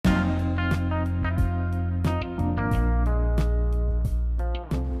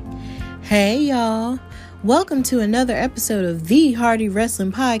Hey y'all, welcome to another episode of the Hardy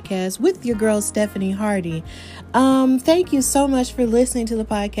Wrestling Podcast with your girl Stephanie Hardy. Thank you so much for listening to the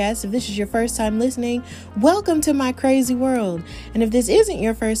podcast. If this is your first time listening, welcome to my crazy world. And if this isn't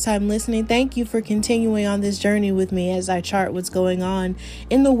your first time listening, thank you for continuing on this journey with me as I chart what's going on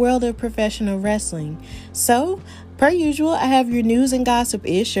in the world of professional wrestling. So, per usual, I have your news and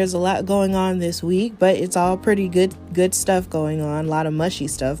gossip-ish. There's a lot going on this week, but it's all pretty good stuff going on. A lot of mushy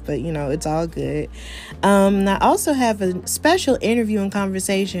stuff, but it's all good. I also have a special interview and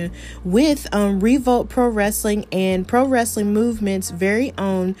conversation with Revolt Pro Wrestling and Pro Wrestling Movement's very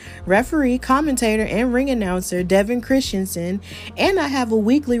own referee, commentator, and ring announcer, Devin Christianson. And I have a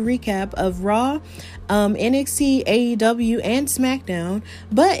weekly recap of Raw, NXT, AEW, and SmackDown,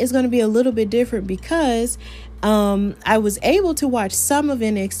 but it's going to be a little bit different because I was able to watch some of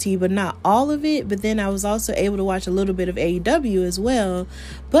NXT, but not all of it. But then I was also able to watch a little bit of AEW as well.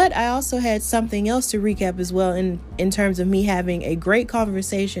 But I also had something else to recap as well in terms of me having a great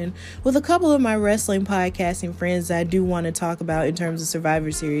conversation with a couple of my wrestling podcasting friends that I do want to talk about in terms of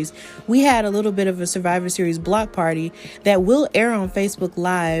Survivor Series. We had a little bit of a Survivor Series block party that will air on Facebook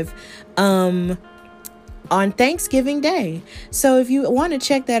Live on Thanksgiving Day. So if you want to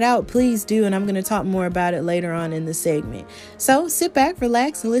check that out, please do. And I'm going to talk more about it later on in the segment. So sit back,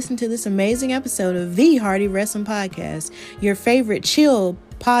 relax, and listen to this amazing episode of the Hardy Wrestling Podcast, your favorite chill,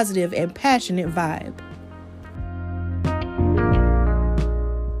 positive, and passionate vibe.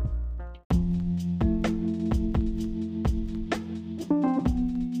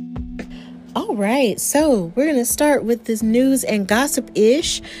 All right, so we're going to start with this news and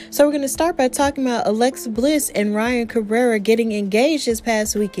gossip-ish. So we're going to start by talking about Alexa Bliss and Ryan Cabrera getting engaged this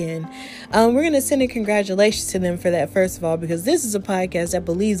past weekend. We're going to send a congratulations to them for that, first of all, because this is a podcast that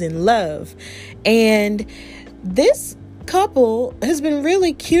believes in love. And this couple has been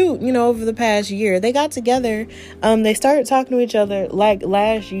really cute, over the past year. They got together, they started talking to each other like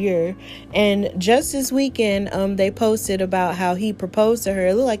last year, and just this weekend they posted about how he proposed to her.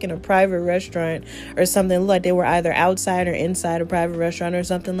 It looked like in a private restaurant or something. It looked like they were either outside or inside a private restaurant or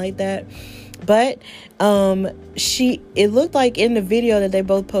something like that. But it looked like in the video that they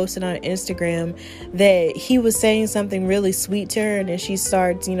both posted on Instagram that he was saying something really sweet to her, and then she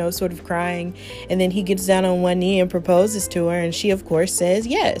starts, sort of crying, and then he gets down on one knee and proposes to her, and she, of course, says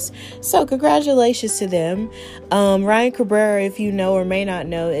yes. So congratulations to them. Ryan Cabrera, if you know or may not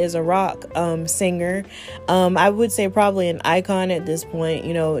know, is a rock singer. I would say probably an icon at this point,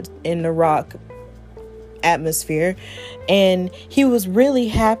 in the rock atmosphere, and he was really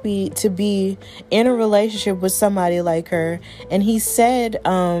happy to be in a relationship with somebody like her. And he said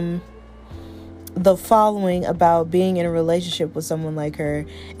the following about being in a relationship with someone like her,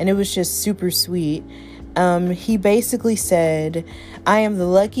 and it was just super sweet. He basically said, "I am the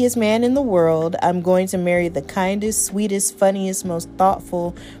luckiest man in the world. I'm going to marry the kindest, sweetest, funniest, most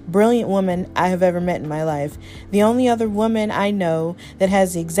thoughtful, brilliant woman I have ever met in my life. The only other woman I know that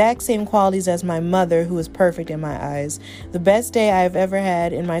has the exact same qualities as my mother, who is perfect in my eyes. The best day I have ever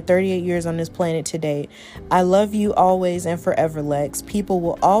had in my 38 years on this planet to date. I love you always and forever, Lex. People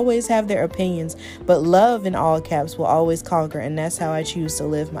will always have their opinions, but love, in all caps, will always conquer, and that's how I choose to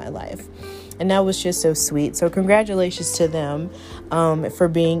live my life." And that was just so sweet. So congratulations to them for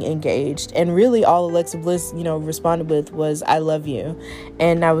being engaged. And really all Alexa Bliss, responded with was, "I love you."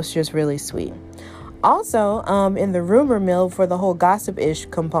 And that was just really sweet. Also, in the rumor mill for the whole gossip-ish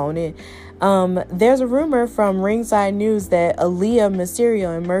component, there's a rumor from Ringside News that Aaliyah,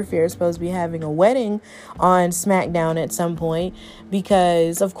 Mysterio, and Murphy are supposed to be having a wedding on SmackDown at some point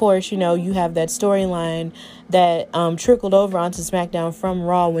because, of course, you have that storyline that trickled over onto SmackDown from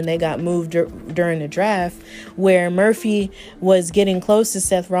Raw when they got moved during the draft, where Murphy was getting close to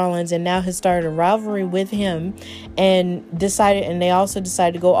Seth Rollins and now has started a rivalry with him, and they also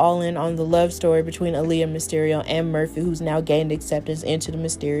decided to go all in on the love story between Aaliyah, Mysterio, and Murphy, who's now gained acceptance into the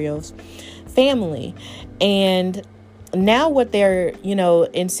Mysterios family. And now what they're,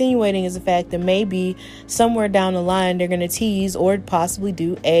 insinuating is the fact that maybe somewhere down the line they're going to tease or possibly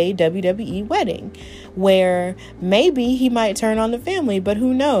do a WWE wedding where maybe he might turn on the family, but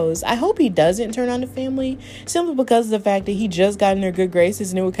who knows? I hope he doesn't turn on the family, simply because of the fact that he just got in their good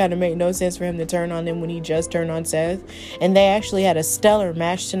graces, and it would kind of make no sense for him to turn on them when he just turned on Seth. And they actually had a stellar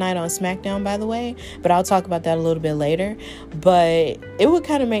match tonight on SmackDown, by the way, but I'll talk about that a little bit later. But it would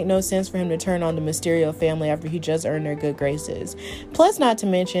kind of make no sense for him to turn on the Mysterio family after he just earned their good graces. Plus, not to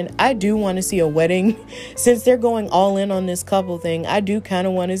mention, I do want to see a wedding. Since they're going all in on this couple thing, I do kind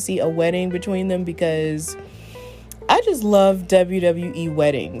of want to see a wedding between them, because I just love WWE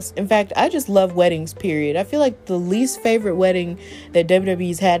weddings. In fact, I just love weddings, period. I feel like the least favorite wedding that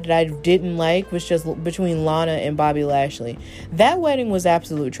WWE's had that I didn't like was just between Lana and Bobby Lashley. That wedding was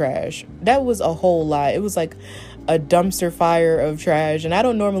absolute trash. That was a whole lot. It was like a dumpster fire of trash. And I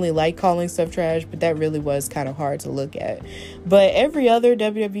don't normally like calling stuff trash, but that really was kind of hard to look at. But every other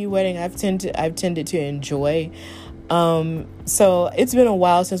WWE wedding I've tended to enjoy. So it's been a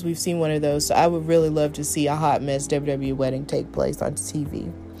while since we've seen one of those. So I would really love to see a hot mess WWE wedding take place on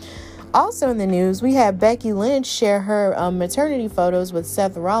TV. Also in the news, we had Becky Lynch share her maternity photos with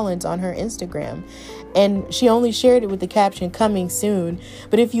Seth Rollins on her Instagram. And she only shared it with the caption, "coming soon."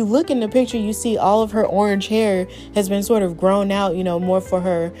 But if you look in the picture, you see all of her orange hair has been sort of grown out, more for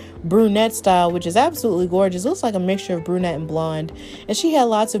her brunette style, which is absolutely gorgeous. It looks like a mixture of brunette and blonde. And she had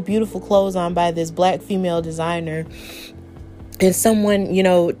lots of beautiful clothes on by this black female designer. And someone,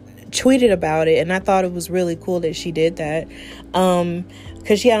 tweeted about it. And I thought it was really cool that she did that.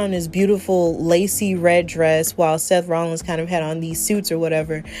 Because she had on this beautiful lacy red dress while Seth Rollins kind of had on these suits or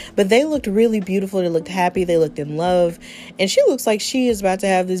whatever. But they looked really beautiful. They looked happy. They looked in love. And she looks like she is about to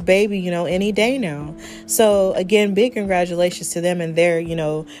have this baby, any day now. So, again, big congratulations to them and their,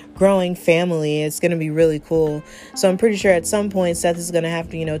 growing family. It's going to be really cool. So I'm pretty sure at some point Seth is going to have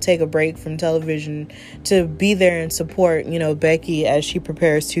to, take a break from television to be there and support, Becky as she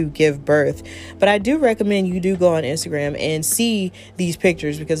prepares to give birth. But I do recommend you do go on Instagram and see these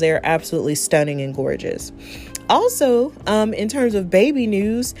pictures because they are absolutely stunning and gorgeous. Also, in terms of baby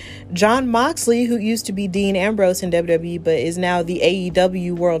news, Jon Moxley, who used to be Dean Ambrose in WWE but is now the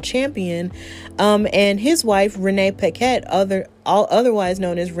AEW World Champion, and his wife Renee Paquette, otherwise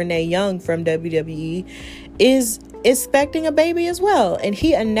known as Renee Young from WWE, is expecting a baby as well. And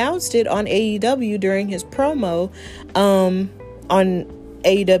he announced it on AEW during his promo on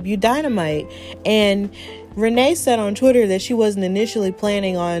AEW Dynamite. And Renee said on Twitter that she wasn't initially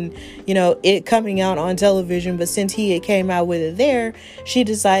planning on, it coming out on television, but since he came out with it there, she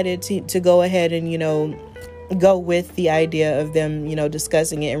decided to go ahead and, go with the idea of them,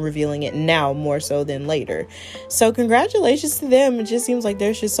 discussing it and revealing it now more so than later. So congratulations to them. It just seems like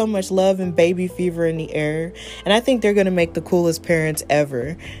there's just so much love and baby fever in the air. And I think they're going to make the coolest parents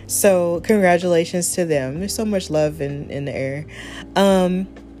ever. So congratulations to them. There's so much love in the air.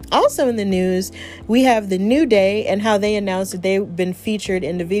 Also in the news, we have the New Day and how they announced that they've been featured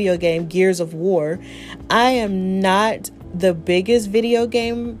in the video game Gears of War. I am not the biggest video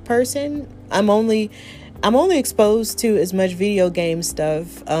game person. I'm only exposed to as much video game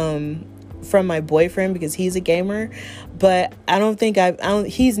stuff from my boyfriend because he's a gamer. But I don't think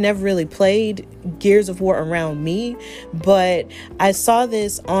he's never really played Gears of War around me. But I saw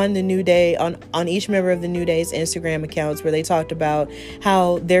this on the New Day, on each member of the New Day's Instagram accounts, where they talked about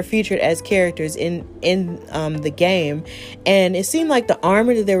how they're featured as characters in the game. And it seemed like the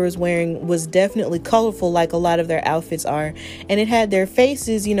armor that they was wearing was definitely colorful, like a lot of their outfits are. And it had their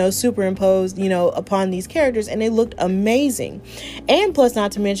faces, superimposed, upon these characters, and they looked amazing. And plus,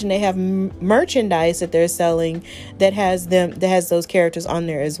 not to mention, they have merchandise that they're selling that has those characters on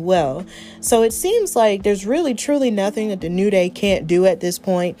there as well. So it seems like there's really truly nothing that the New Day can't do at this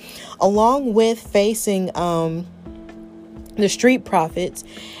point, along with facing the Street Profits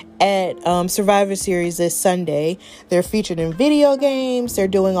at Survivor Series this Sunday. They're featured in video games. They're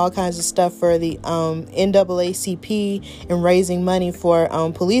doing all kinds of stuff for the NAACP and raising money for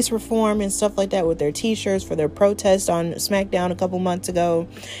police reform and stuff like that with their t-shirts for their protest on SmackDown a couple months ago.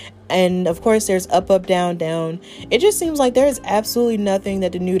 And of course, there's up, up, down, down. It just seems like there is absolutely nothing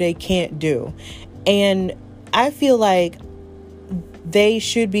that the New Day can't do. And I feel like they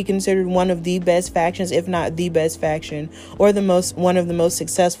should be considered one of the best factions, if not the best faction, or one of the most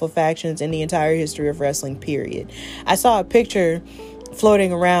successful factions in the entire history of wrestling, period. I saw a picture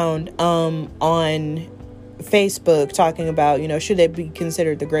floating around on Facebook talking about, should they be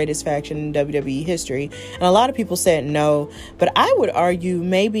considered the greatest faction in WWE history? And a lot of people said no, but I would argue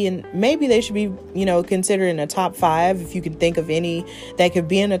maybe they should be, considered in a top 5, if you can think of any that could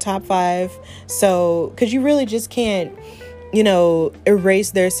be in a top 5. So, because you really just can't,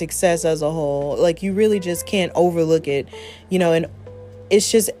 erase their success as a whole. Like, you really just can't overlook it, and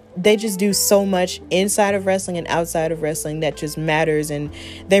it's just, they just do so much inside of wrestling and outside of wrestling that just matters. And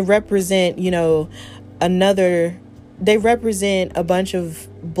they represent, they represent a bunch of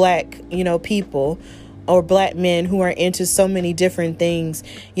black, people or black men who are into so many different things,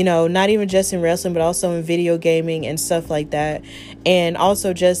 not even just in wrestling, but also in video gaming and stuff like that. And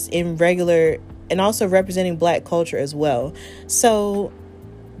also just in regular, and also representing black culture as well. So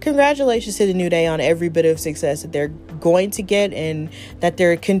congratulations to the New Day on every bit of success that they're going to get and that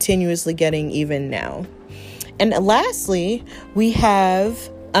they're continuously getting even now. And lastly, we have,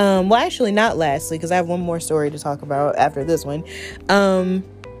 well, actually not lastly, because I have one more story to talk about after this one.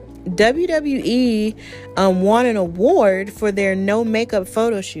 WWE won an award for their no makeup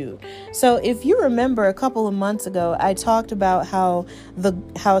photo shoot. So if you remember, a couple of months ago, I talked about how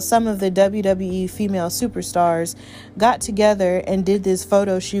some of the WWE female superstars got together and did this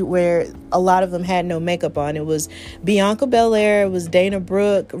photo shoot where a lot of them had no makeup on. It was Bianca Belair, it was Dana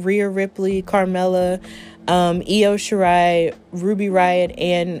Brooke, Rhea Ripley, Carmella, Io Shirai, Ruby Riott,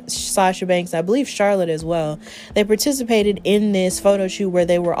 and Sasha Banks, I believe Charlotte as well. They participated in this photo shoot where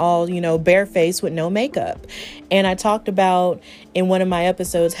they were all, barefaced with no makeup. And I talked about in one of my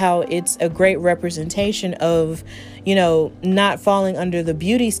episodes how it's a great representation of, not falling under the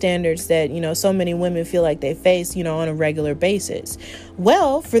beauty standards that, so many women feel like they face, on a regular basis.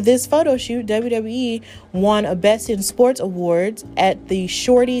 Well, for this photo shoot, WWE won a Best in Sports Awards at the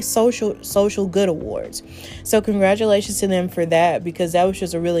Shorty Social Good Awards. So congratulations to them for that, because that was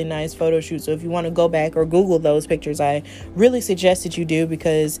just a really nice photo shoot. So if you want to go back or Google those pictures, I really suggest that you do,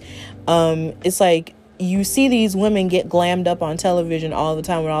 because it's like, you see these women get glammed up on television all the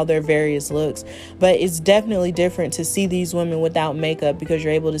time with all their various looks, but it's definitely different to see these women without makeup, because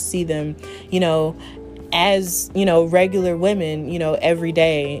you're able to see them, as, regular women, every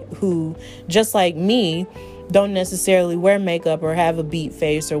day, who, just like me, don't necessarily wear makeup or have a beat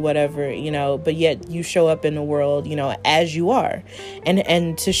face or whatever, but yet you show up in the world, as you are,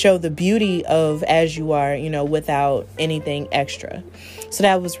 and to show the beauty of as you are, without anything extra. So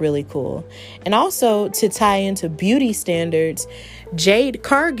that was really cool. And also, to tie into beauty standards, Jade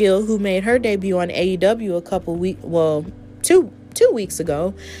Cargill, who made her debut on AEW two weeks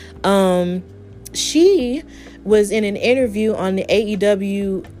ago, she was in an interview on the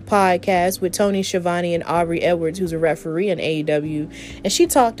AEW podcast with Tony Schiavone and Aubrey Edwards, who's a referee in AEW, and she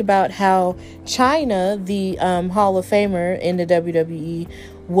talked about how Chyna, the Hall of Famer in the WWE,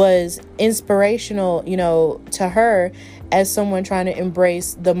 was inspirational, to her as someone trying to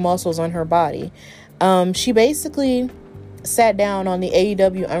embrace the muscles on her body. She basically sat down on the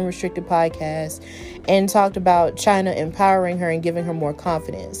AEW Unrestricted podcast and talked about Chyna empowering her and giving her more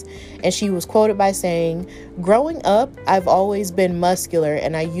confidence. And she was quoted by saying, "Growing up, I've always been muscular,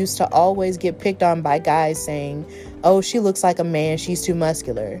 and I used to always get picked on by guys saying, 'Oh, she looks like a man, she's too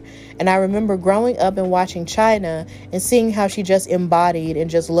muscular.' And I remember growing up and watching Chyna and seeing how she just embodied and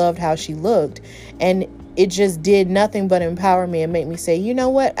just loved how she looked. And it just did nothing but empower me and make me say, you know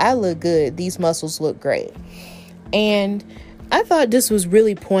what? I look good. These muscles look great." And I thought this was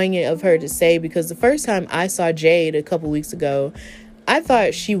really poignant of her to say, because the first time I saw Jade a couple weeks ago, I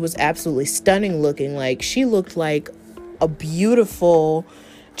thought she was absolutely stunning looking. Like, she looked like a beautiful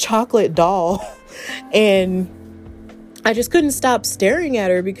chocolate doll. And I just couldn't stop staring at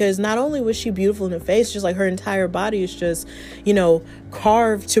her, because not only was she beautiful in the face, just like her entire body is just,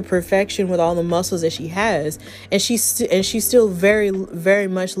 carved to perfection with all the muscles that she has. And she still very, very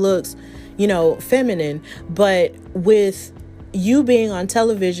much looks, feminine. But with you being on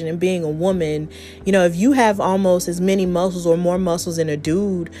television and being a woman, if you have almost as many muscles or more muscles than a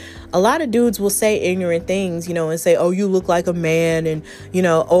dude, a lot of dudes will say ignorant things, and say, "Oh, you look like a man," and,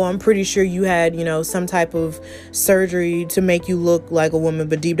 "Oh, I'm pretty sure you had, some type of surgery to make you look like a woman,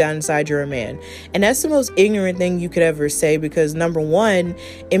 but deep down inside you're a man." And that's the most ignorant thing you could ever say, because number one,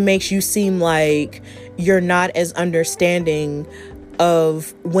 it makes you seem like you're not as understanding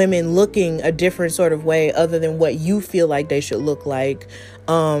of women looking a different sort of way other than what you feel like they should look like.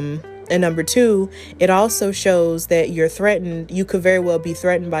 And number two, it also shows that you're threatened. You could very well be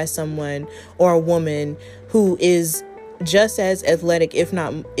threatened by someone or a woman who is just as athletic, if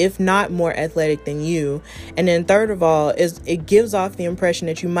not more athletic than you. And then third of all, it gives off the impression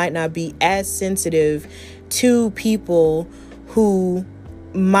that you might not be as sensitive to people who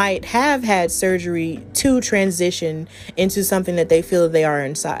might have had surgery to transition into something that they feel that they are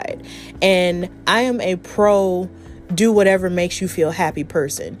inside. And I am a pro do whatever makes you feel happy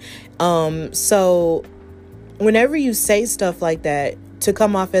person. So whenever you say stuff like that to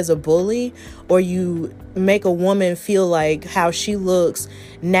come off as a bully, or you make a woman feel like how she looks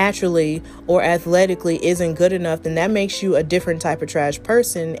naturally or athletically isn't good enough, then that makes you a different type of trash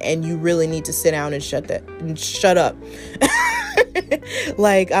person, and you really need to sit down and shut up.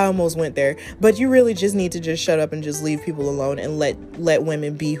 Like, I almost went there, but you really just need to just shut up and just leave people alone and let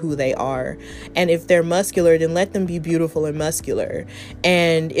women be who they are. And if they're muscular, then let them be beautiful and muscular.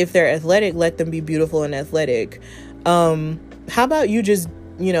 And if they're athletic, let them be beautiful and athletic. How about you just,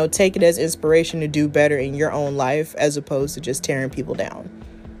 take it as inspiration to do better in your own life, as opposed to just tearing people down?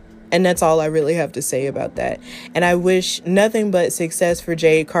 And that's all I really have to say about that. And I wish nothing but success for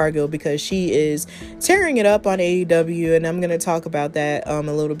Jade Cargill, because she is tearing it up on AEW, and I'm going to talk about that a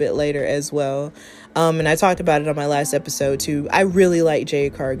little bit later as well. And I talked about it on my last episode too. I really like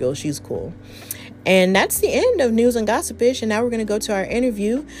Jade Cargill. She's cool. And that's the end of News and Gossip-ish. And now we're going to go to our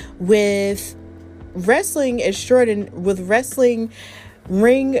interview with wrestling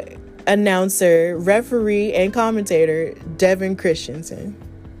ring announcer, referee, and commentator Devin Christianson.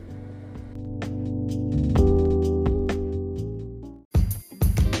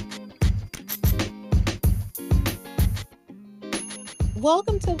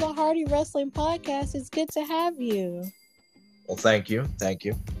 Welcome to the Hardy Wrestling Podcast. It's good to have you. Well, thank you.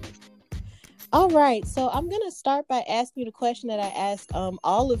 All right, so I'm going to start by asking you the question that I ask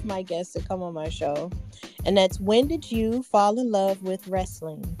all of my guests that come on my show, and that's, when did you fall in love with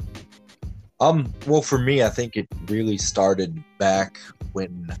wrestling? Well, for me, I think it really started back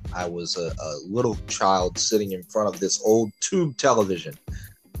when I was a little child sitting in front of this old tube television.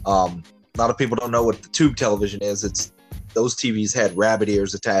 A lot of people don't know what the tube television is. It's those TVs had rabbit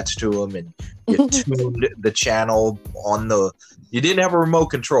ears attached to them, and you tuned the channel on the. You didn't have a remote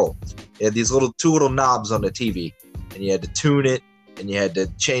control. You had these two little knobs on the TV, and you had to tune it, and you had to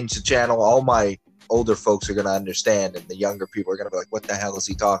change the channel. All my older folks are going to understand, and the younger people are going to be like, "What the hell is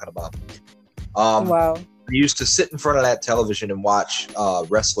he talking about?" Wow. I used to sit in front of that television and watch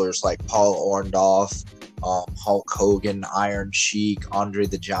wrestlers like Paul Orndorff, Hulk Hogan, Iron Sheik, Andre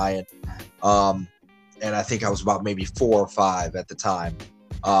the Giant. And I think I was about maybe 4 or 5 at the time.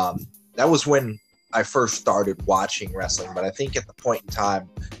 That was when I first started watching wrestling. But I think at the point in time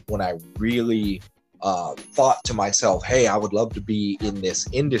when I really thought to myself, hey, I would love to be in this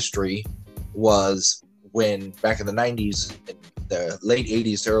industry, was when back in the 90s, in the late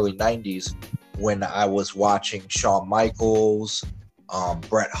 80s to early 90s, when I was watching Shawn Michaels,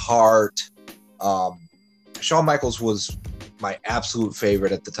 Bret Hart. Shawn Michaels was my absolute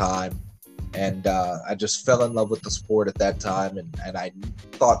favorite at the time. And I just fell in love with the sport at that time. And I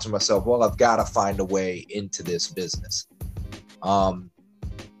thought to myself, well, I've got to find a way into this business. And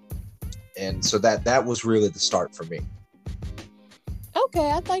so that was really the start for me.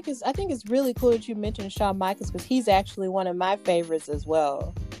 Okay, I think it's really cool that you mentioned Shawn Michaels, because he's actually one of my favorites as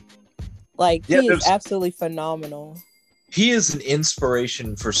well. Like, he is absolutely phenomenal. He is an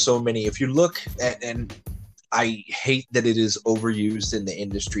inspiration for so many. If you look at, and I hate that it is overused in the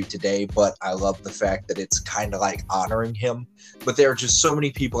industry today, but I love the fact that it's kind of like honoring him. But there are just so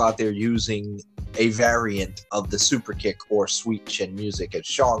many people out there using a variant of the super kick, or sweet chin music, as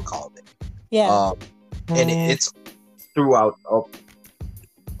Sean called it. Yeah. And it's throughout. Oh,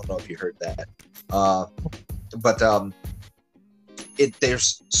 I don't know if you heard that. But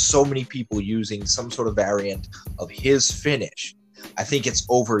there's so many people using some sort of variant of his finish. I think it's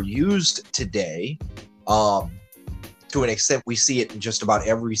overused today. To an extent, we see it in just about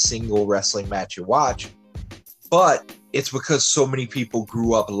every single wrestling match you watch, but it's because so many people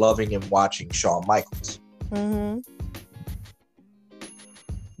grew up loving and watching Shawn Michaels. Mm-hmm.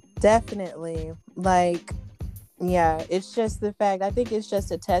 Definitely. Like, yeah, it's just the fact. I think it's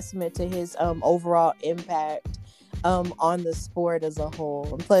just a testament to his overall impact on the sport as a whole.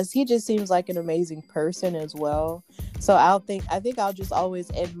 And plus, he just seems like an amazing person as well. So I think I'll just always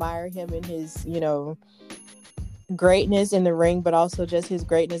admire him in his, greatness in the ring, but also just his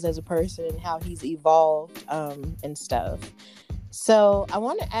greatness as a person and how he's evolved and stuff. So I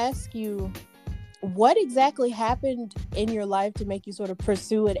want to ask you, what exactly happened in your life to make you sort of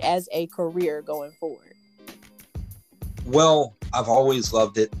pursue it as a career going forward? Well, I've always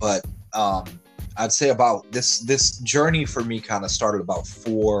loved it, but I'd say about this journey for me kind of started about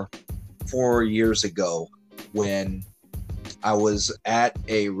four years ago, when I was at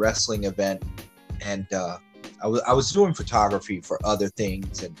a wrestling event, and I was doing photography for other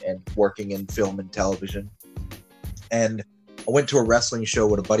things and working in film and television. And I went to a wrestling show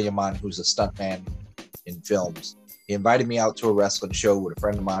with a buddy of mine who's a stuntman in films. He invited me out to a wrestling show with a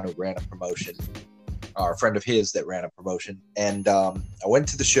friend of mine who ran a promotion, or a friend of his that ran a promotion. And I went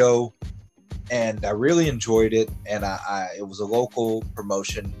to the show, and I really enjoyed it. And it was a local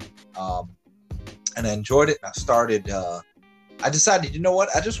promotion, and I enjoyed it. And I decided, you know what?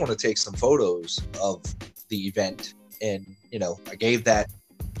 I just want to take some photos of the event. And, I gave that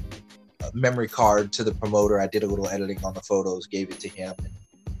memory card to the promoter. I did a little editing on the photos, gave it to him.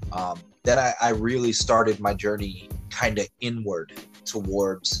 And then I really started my journey kind of inward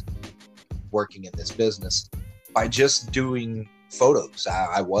towards working in this business by just doing photos.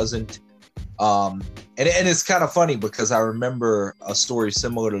 I wasn't, and it's kind of funny because I remember a story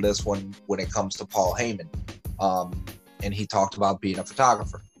similar to this one when it comes to Paul Heyman. And he talked about being a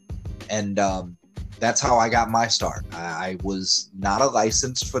photographer. And that's how I got my start. I was not a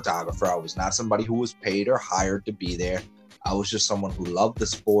licensed photographer. I was not somebody who was paid or hired to be there. I was just someone who loved the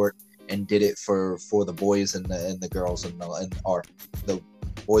sport and did it for the boys and the girls or the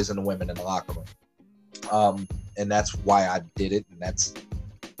boys and the women in the locker room. And that's why I did it, and that's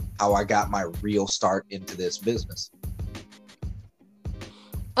how I got my real start into this business.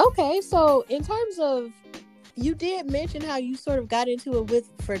 Okay, so in terms of, you did mention how you sort of got into it with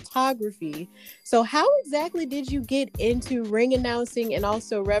photography. So how exactly did you get into ring announcing and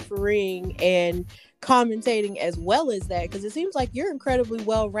also refereeing and commentating as well as that? Because it seems like you're incredibly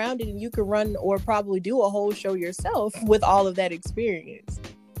well-rounded and you can run or probably do a whole show yourself with all of that experience.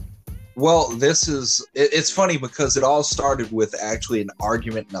 Well, it's funny because it all started with actually an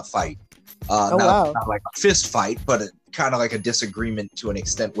argument and a fight. Not like a fist fight, but kind of like a disagreement to an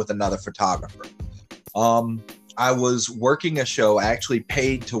extent with another photographer. I was working a show, actually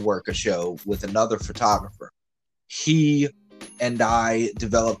paid to work a show with another photographer. He and I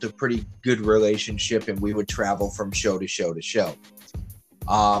developed a pretty good relationship, and we would travel from show to show to show.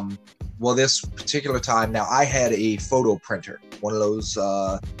 Well, this particular time, now I had a photo printer, one of those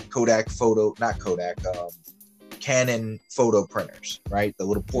Canon photo printers, right? The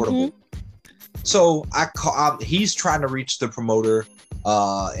little portable. Mm-hmm. So he's trying to reach the promoter,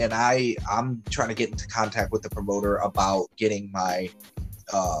 and I'm trying to get into contact with the promoter about getting my,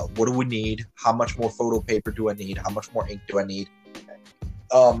 what do we need? How much more photo paper do I need? How much more ink do I need?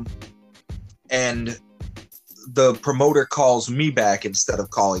 And the promoter calls me back instead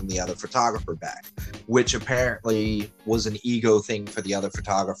of calling the other photographer back, which apparently was an ego thing for the other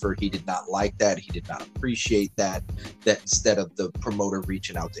photographer. He did not like that. He did not appreciate that instead of the promoter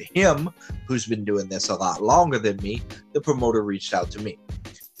reaching out to him, who's been doing this a lot longer than me, the promoter reached out to me,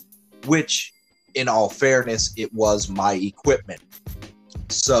 which in all fairness, it was my equipment.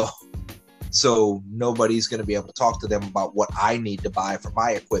 So nobody's going to be able to talk to them about what I need to buy for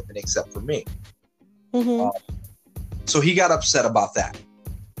my equipment except for me. Mm-hmm. So he got upset about that.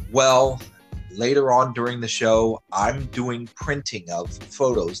 Well, later on during the show, I'm doing printing of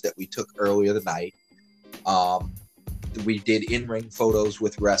photos that we took earlier the night. We did in-ring photos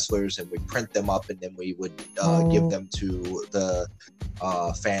with wrestlers, and we print them up, and then we would give them to the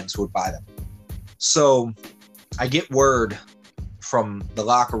fans who would buy them. So I get word from the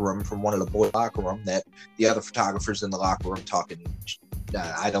locker room, from one of the boys' locker room, that the other photographers in the locker room talking.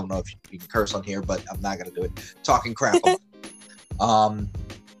 I don't know if you can curse on here, but I'm not going to do it. Talking crap.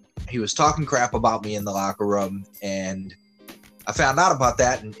 He was talking crap about me in the locker room, and I found out about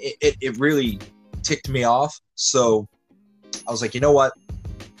that, and it really ticked me off. So I was like, you know what?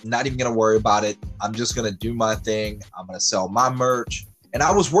 I'm not even going to worry about it. I'm just going to do my thing. I'm going to sell my merch. And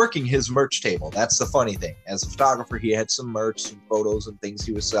I was working his merch table. That's the funny thing. As a photographer, he had some merch, some photos and things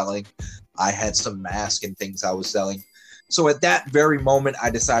he was selling. I had some masks and things I was selling. So at that very moment, I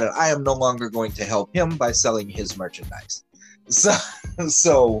decided I am no longer going to help him by selling his merchandise.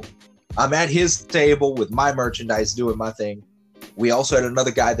 So I'm at his table with my merchandise, doing my thing. We also had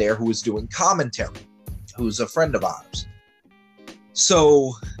another guy there who was doing commentary, who's a friend of ours.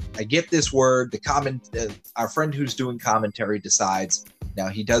 So I get this word, our friend who's doing commentary decides, now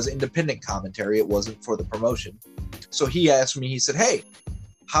he does independent commentary, it wasn't for the promotion. So he asked me, he said, hey,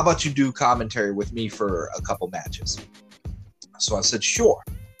 how about you do commentary with me for a couple matches? So I said, sure.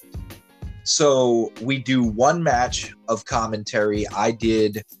 So we do one match of commentary. I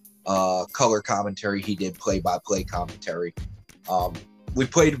did color commentary. He did play-by-play commentary. We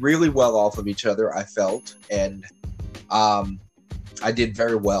played really well off of each other, I felt. And I did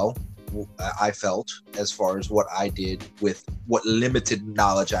very well, I felt, as far as what I did with what limited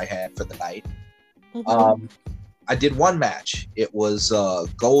knowledge I had for the night. Mm-hmm. I did one match. It was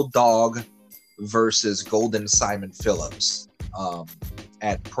Gold Dog versus Golden Simon Phillips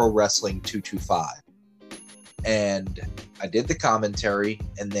at Pro Wrestling 225. And I did the commentary,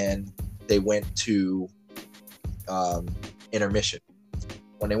 and then they went to intermission.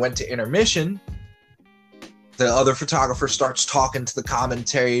 When they went to intermission, the other photographer starts talking to the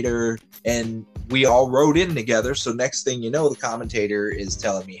commentator, and we all wrote in together. So next thing you know, the commentator is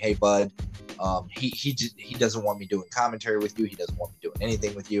telling me, hey, bud, he doesn't want me doing commentary with you. He doesn't want me doing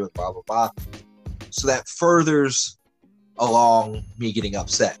anything with you, and blah, blah, blah. So that furthers along me getting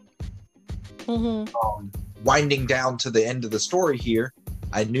upset. Mm-hmm. Winding down to the end of the story here,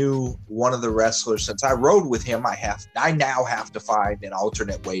 I knew one of the wrestlers. Since I rode with him, I now have to find an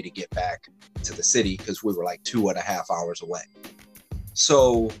alternate way to get back to the city, because we were like 2.5 hours away.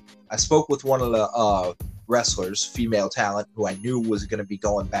 So I spoke with one of the wrestlers, female talent, who I knew was going to be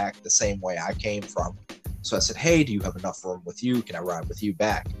going back the same way I came from. So I said, hey, do you have enough room with you? Can I ride with you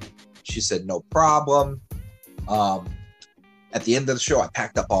back? She said, no problem. At the end of the show, I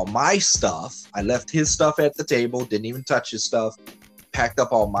packed up all my stuff. I left his stuff at the table, didn't even touch his stuff, packed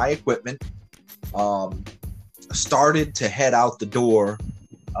up all my equipment, started to head out the door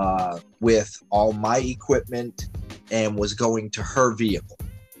with all my equipment and was going to her vehicle.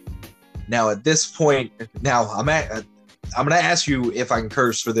 Now, at this point, I'm going to ask you if I can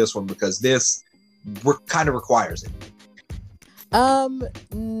curse for this one because this kind of requires it.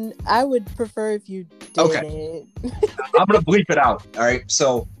 I would prefer if you didn't. Okay. I'm going to bleep it out. All right.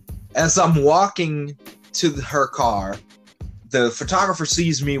 So as I'm walking to her car, the photographer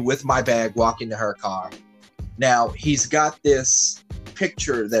sees me with my bag walking to her car. Now, he's got this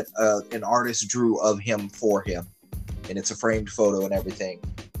picture that an artist drew of him for him, and it's a framed photo and everything.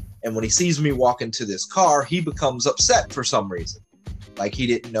 And when he sees me walk into this car, he becomes upset for some reason. Like he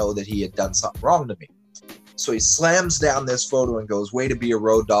didn't know that he had done something wrong to me. So he slams down this photo and goes, way to be a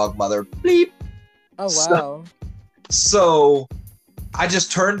road dog, mother. Bleep. Oh, wow. So I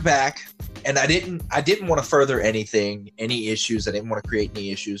just turned back, and I didn't want to further any issues. I didn't want to create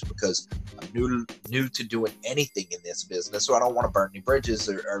any issues because I'm new to doing anything in this business. So I don't want to burn any bridges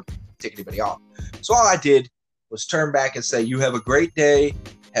or tick anybody off. So all I did was turn back and say, you have a great day,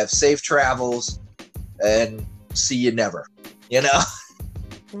 have safe travels, and see you never, you know?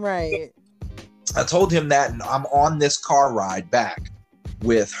 Right. I told him that, and I'm on this car ride back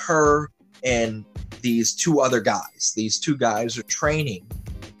with her and these two other guys. These two guys are training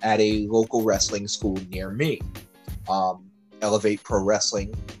at a local wrestling school near me, Elevate Pro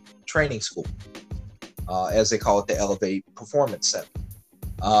Wrestling Training School, as they call it, the Elevate Performance Center.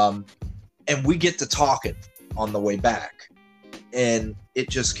 And we get to talking on the way back, and it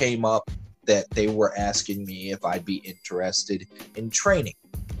just came up that they were asking me if I'd be interested in training.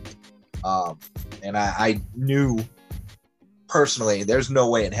 And I knew personally there's no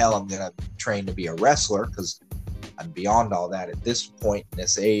way in hell I'm going to train to be a wrestler because I'm beyond all that at this point in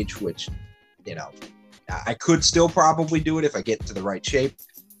this age, which, you know, I could still probably do it if I get into the right shape.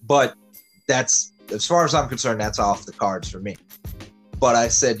 But that's, as far as I'm concerned, that's off the cards for me. But I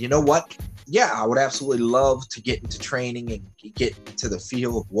said, you know what? Yeah, I would absolutely love to get into training and get into the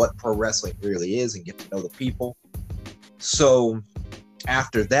feel of what pro wrestling really is and get to know the people. So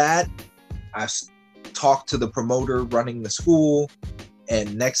after that, I talked to the promoter running the school,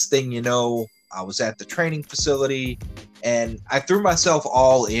 and next thing you know, I was at the training facility, and I threw myself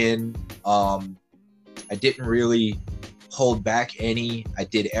all in. I didn't really hold back any. I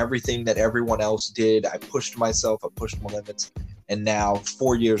did everything that everyone else did. I pushed myself. I pushed my limits, and now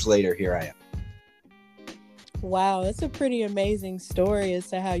 4 years later, here I am. Wow, that's a pretty amazing story as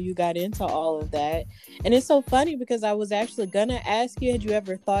to how you got into all of that. And it's so funny because I was actually gonna ask you, had you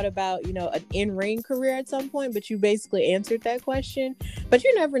ever thought about, you know, an in-ring career at some point, but you basically answered that question. But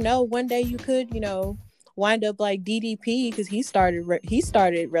you never know, one day you could, you know, wind up like DDP, because he started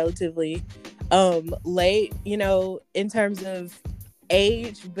relatively late, you know, in terms of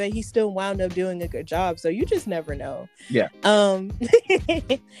age, but he still wound up doing a good job. So you just never know. Yeah.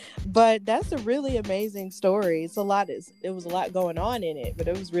 But that's a really amazing story. It was a lot going on in it, but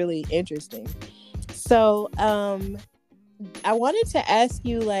it was really interesting. So I wanted to ask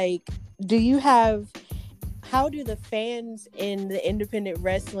you, like, how do the fans in the independent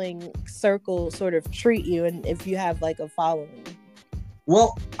wrestling circle sort of treat you, and if you have like a following?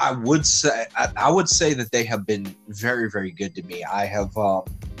 Well, I would say that they have been very, very good to me. I have,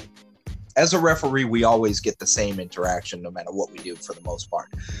 as a referee, we always get the same interaction no matter what we do for the most part.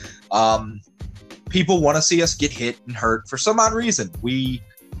 People want to see us get hit and hurt for some odd reason. We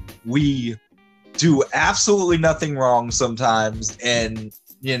do absolutely nothing wrong sometimes, and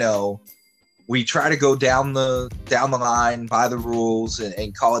you know, we try to go down the line by the rules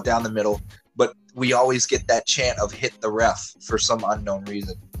and call it down the middle. But we always get that chant of hit the ref for some unknown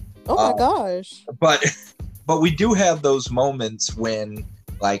reason. Oh my gosh. But we do have those moments when,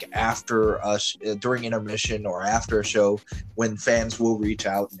 like, after during intermission or after a show, when fans will reach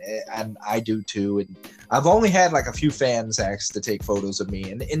out, and I do too. And I've only had like a few fans ask to take photos of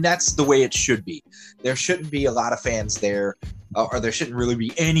me, and that's the way it should be. There shouldn't be a lot of fans there, or there shouldn't really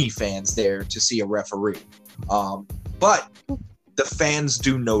be any fans there to see a referee. But the fans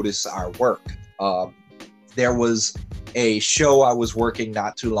do notice our work. There was a show I was working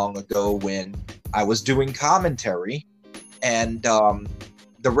not too long ago when I was doing commentary, and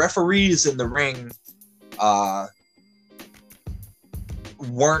the referees in the ring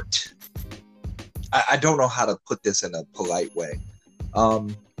weren't, I don't know how to put this in a polite way.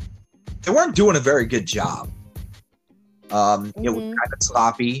 They weren't doing a very good job. It was kind of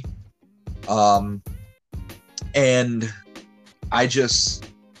sloppy. And I just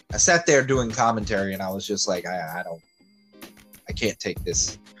I sat there doing commentary, and I was just like, I can't take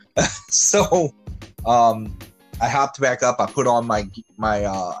this. So, I hopped back up. I put on my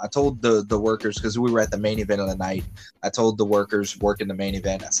I told the workers, because we were at the main event of the night. I told the workers working the main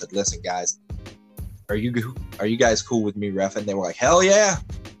event, I said, listen, guys, are you guys cool with me reffing? They were like, hell yeah.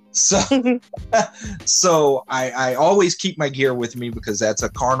 So, so I always keep my gear with me, because that's a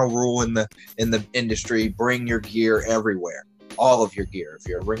cardinal rule in the industry. Bring your gear everywhere. All of your gear. If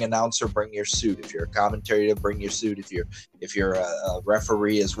you're a ring announcer, bring your suit. If you're a commentator, bring your suit. If you're a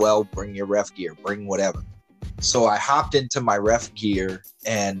referee as well, bring your ref gear. Bring whatever. So I hopped into my ref gear,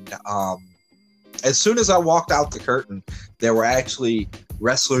 and as soon as I walked out the curtain, there were actually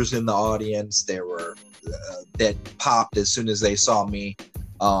wrestlers in the audience. There were that popped as soon as they saw me,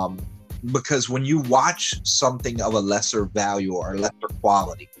 because when you watch something of a lesser value or lesser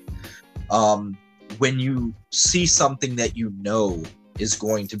quality, when you see something that you know is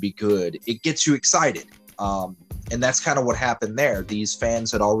going to be good, it gets you excited. And that's kind of what happened there. These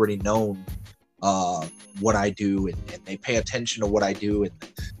fans had already known what I do, and they pay attention to what I do. And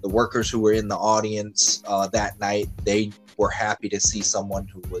the workers who were in the audience that night, they were happy to see someone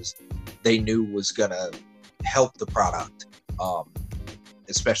who they knew was going to help the product,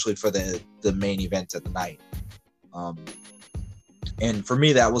 especially for the main event of the night. And for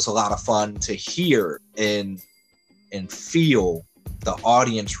me, that was a lot of fun to hear and feel the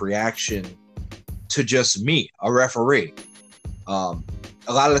audience reaction to just me, a referee. A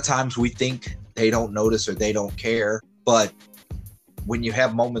lot of the times we think they don't notice or they don't care, but when you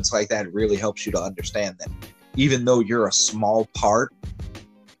have moments like that, it really helps you to understand that even though you're a small part,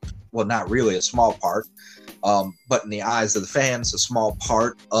 well, not really a small part, but in the eyes of the fans, a small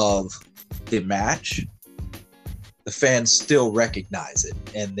part of the match, the fans still recognize it,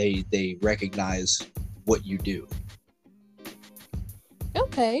 and they recognize what you do.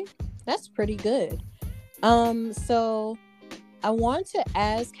 Okay, that's pretty good. So I want to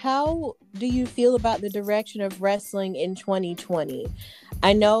ask, how do you feel about the direction of wrestling in 2020?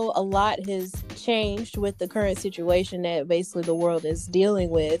 I know a lot has changed with the current situation that basically the world is dealing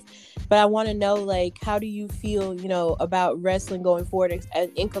with, but I want to know, like, how do you feel, about wrestling going forward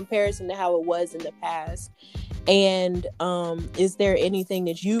in comparison to how it was in the past? And is there anything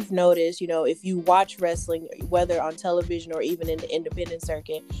that you've noticed, if you watch wrestling, whether on television or even in the independent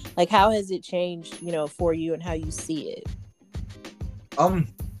circuit, like, how has it changed, for you and how you see it?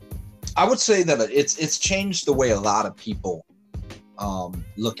 I would say that it's changed the way a lot of people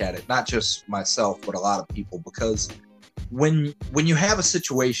look at it, not just myself, but a lot of people, because when you have a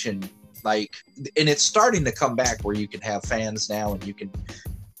situation like, and it's starting to come back where you can have fans now,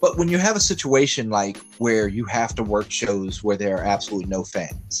 but when you have a situation like where you have to work shows where there are absolutely no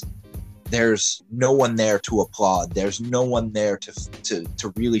fans, there's no one there to applaud, there's no one there to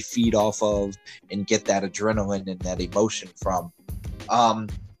really feed off of and get that adrenaline and that emotion from,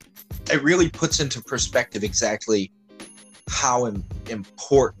 it really puts into perspective exactly how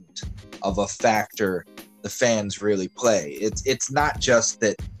important of a factor the fans really play. It's not just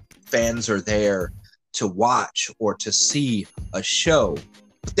that fans are there to watch or to see a show,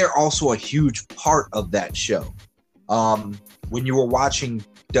 but they're also a huge part of that show. When you were watching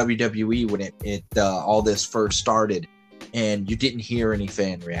WWE, when it all this first started, and you didn't hear any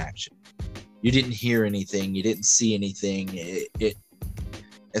fan reaction, you didn't hear anything, you didn't see anything, it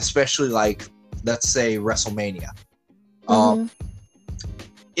especially like, let's say, WrestleMania.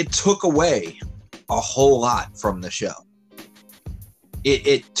 It took away a whole lot from the show.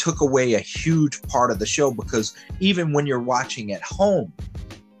 It took away a huge part of the show, because even when you're watching at home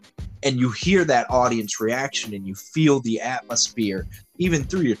and you hear that audience reaction and you feel the atmosphere, even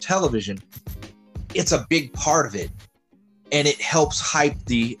through your television, it's a big part of it. And it helps hype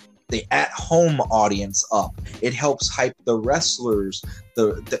the at-home audience up. It helps hype the wrestlers,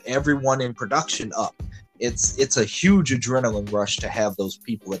 the everyone in production up. It's a huge adrenaline rush to have those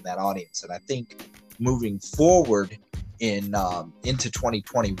people in that audience. And I think moving forward into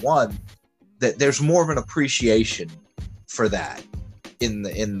 2021, that there's more of an appreciation for that in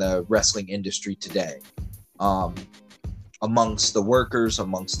the wrestling industry today, amongst the workers,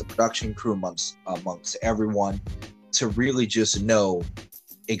 amongst the production crew, amongst everyone, to really just know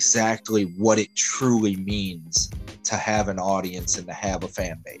exactly what it truly means to have an audience and to have a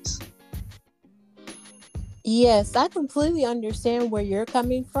fan base. Yes, I completely understand where you're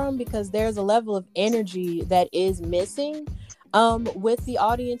coming from, because there's a level of energy that is missing with the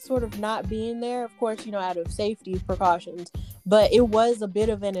audience sort of not being there, of course, out of safety precautions. But it was a bit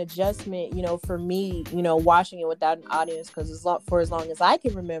of an adjustment, for me, watching it without an audience, because for as long as I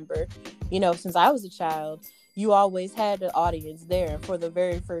can remember, since I was a child, you always had an audience there, and for the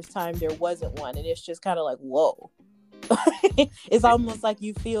very first time there wasn't one, and it's just kind of like, whoa. It's almost like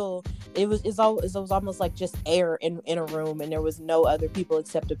you feel it was almost like just air in a room, and there was no other people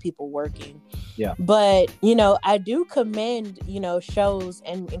except the people working. Yeah. But I do commend shows,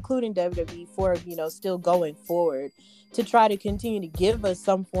 and including WWE, for still going forward to try to continue to give us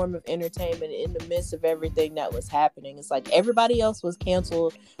some form of entertainment in the midst of everything that was happening. It's like everybody else was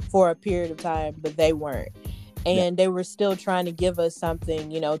canceled for a period of time, but they weren't. And they were still trying to give us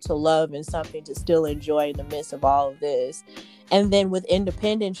something, to love and something to still enjoy in the midst of all of this. And then with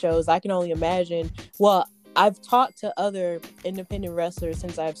independent shows, I can only imagine, well, I've talked to other independent wrestlers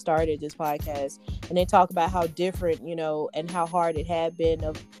since I've started this podcast, and they talk about how different, and how hard it had been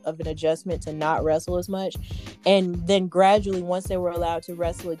of an adjustment to not wrestle as much. And then gradually, once they were allowed to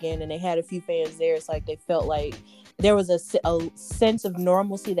wrestle again and they had a few fans there, it's like they felt like there was a sense of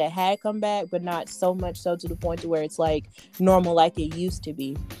normalcy that had come back, but not so much so to the point to where it's like normal like it used to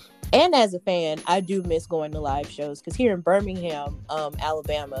be. And as a fan, I do miss going to live shows, because here in Birmingham,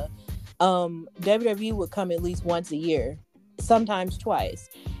 Alabama, WWE would come at least once a year, sometimes twice.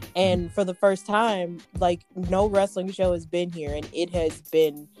 And for the first time, like, no wrestling show has been here, and it has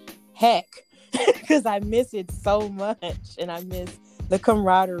been heck, because I miss it so much, and I miss the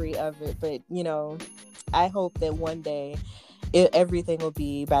camaraderie of it. But I hope that one day everything will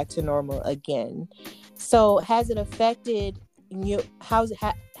be back to normal again. So has it affected you? How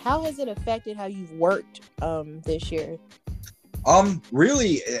has it affected how you've worked this year?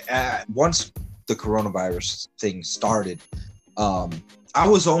 Really, once the coronavirus thing started, I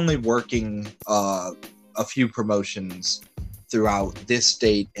was only working a few promotions throughout this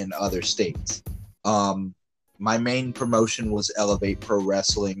state and other states. My main promotion was Elevate Pro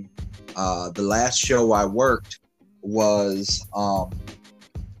Wrestling. The last show I worked was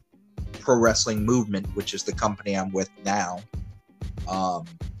Pro Wrestling Movement, which is the company I'm with now.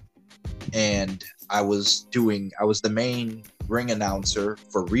 And I was the main ring announcer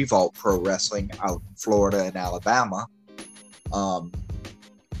for Revolt Pro Wrestling out in Florida and Alabama.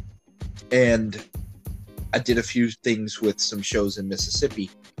 And I did a few things with some shows in Mississippi,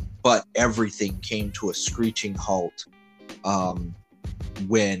 but everything came to a screeching halt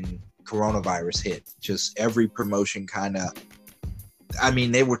when coronavirus hit. Just every promotion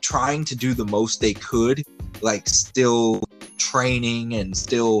they were trying to do the most they could, like still training and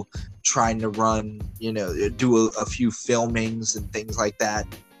still trying to run, do a few filmings and things like that.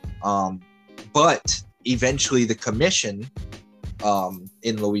 But eventually the commission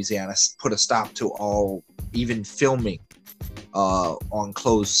in Louisiana put a stop to all even filming on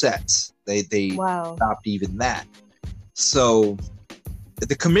closed sets. They stopped even that. So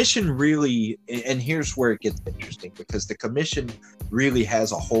the commission really, and here's where it gets interesting, because the commission really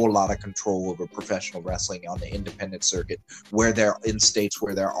has a whole lot of control over professional wrestling on the independent circuit, where they're in states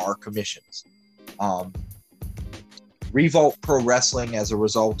where there are commissions. Revolt Pro Wrestling, as a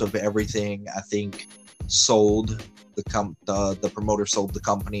result of everything, I think sold the promoter sold the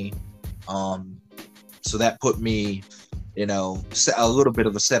company. So that put me, a little bit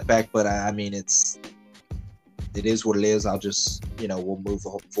of a setback, but it is what it is. I'll just, we'll move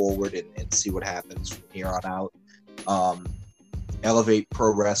forward and see what happens from here on out. Elevate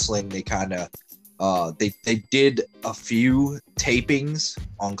Pro Wrestling, they kind of, they did a few tapings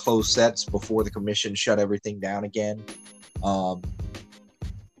on closed sets before the commission shut everything down again. Pro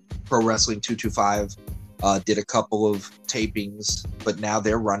Wrestling 225 did a couple of tapings, but now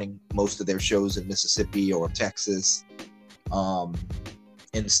they're running most of their shows in Mississippi or Texas,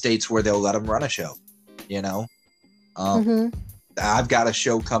 in states where they'll let them run a show, I've got a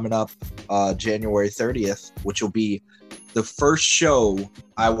show coming up January 30th, which will be the first show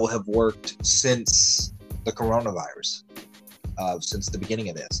I will have worked since the coronavirus, since the beginning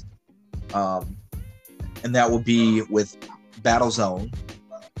of this. And that will be with Battle Zone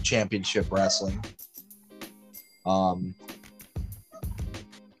Championship Wrestling.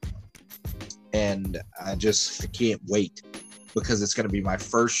 And I can't wait, because it's going to be my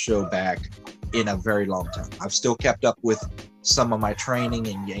first show back in a very long time. I've still kept up with some of my training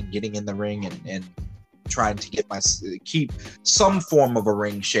and getting in the ring and trying to keep some form of a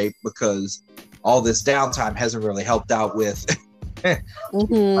ring shape, because all this downtime hasn't really helped out with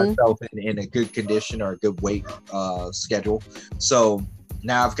myself in a good condition or a good weight schedule. So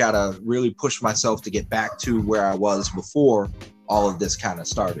now I've got to really push myself to get back to where I was before all of this kind of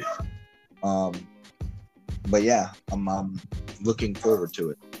started. But yeah, I'm looking forward to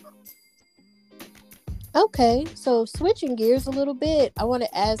it. Okay, so switching gears a little bit, I want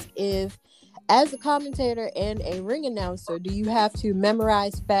to ask if, As a commentator and a ring announcer, do you have to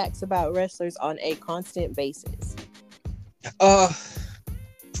memorize facts about wrestlers on a constant basis?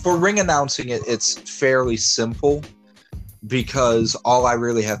 For ring announcing, it's fairly simple because all I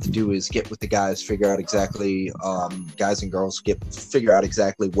really have to do is get with the guys, figure out exactly, guys and girls, figure out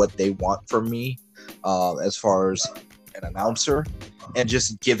exactly what they want from me, as far as an announcer, and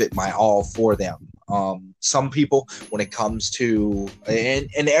just give it my all for them. Some people, when it comes to,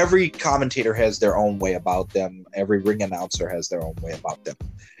 and every commentator has their own way about them. Every ring announcer has their own way about them.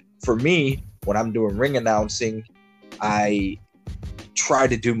 For me, when I'm doing ring announcing, I try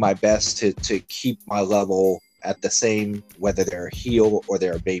to do my best to keep my level at the same, whether they're a heel or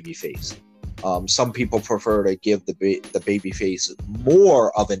they're a baby face. Some people prefer to give the baby face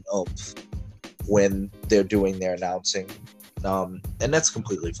more of an oomph when they're doing their announcing. And that's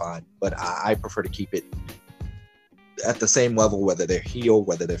completely fine, but I prefer to keep it at the same level, whether they're heel,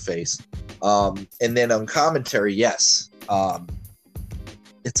 whether they're face. And then on commentary, yes,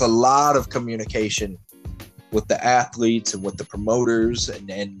 it's a lot of communication with the athletes and with the promoters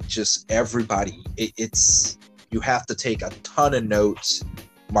and just everybody. It's you have to take a ton of notes,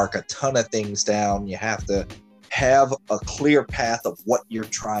 mark a ton of things down. You have to have a clear path of what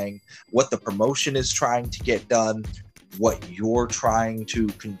the promotion is trying to get done, what you're trying to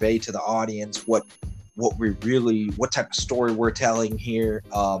convey to the audience, what type of story we're telling here.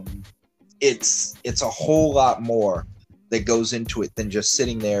 It's a whole lot more that goes into it than just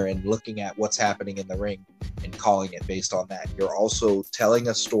sitting there and looking at what's happening in the ring and calling it based on that. You're also telling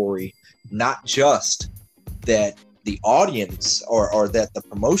a story, not just that the audience or that the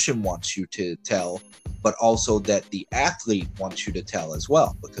promotion wants you to tell, but also that the athlete wants you to tell as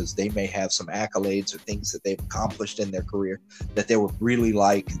well, because they may have some accolades or things that they've accomplished in their career that they would really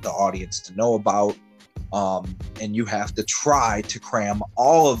like the audience to know about. And you have to try to cram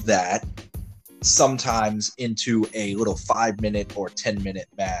all of that sometimes into a little 5-minute or 10-minute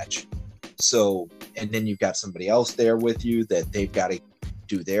match. So, and then you've got somebody else there with you that they've got to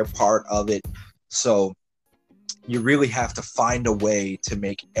do their part of it. So you really have to find a way to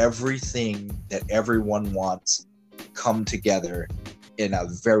make everything that everyone wants come together in a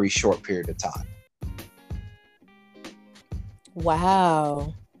very short period of time.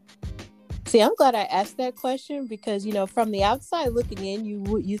 Wow. See, I'm glad I asked that question because, from the outside looking in,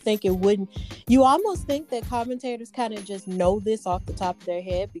 you think it wouldn't. You almost think that commentators kind of just know this off the top of their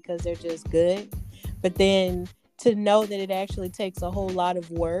head because they're just good. But then to know that it actually takes a whole lot of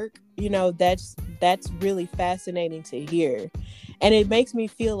work, that's really fascinating to hear. And it makes me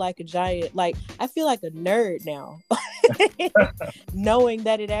feel like I feel like a nerd now, knowing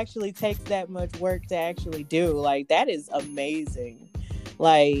that it actually takes that much work to actually do. Like, that is amazing.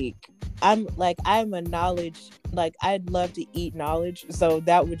 I'm a knowledge, I'd love to eat knowledge. So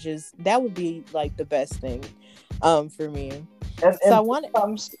that would be like the best thing, for me. And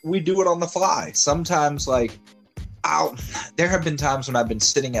sometimes we do it on the fly. Sometimes there have been times when I've been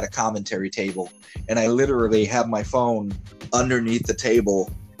sitting at a commentary table and I literally have my phone underneath the table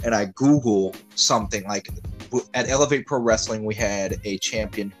and I Google something. Like at Elevate Pro Wrestling, we had a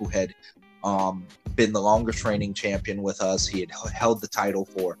champion who had been the longest reigning champion with us. He had held the title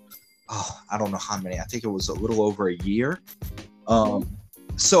for, I don't know how many. I think it was a little over a year.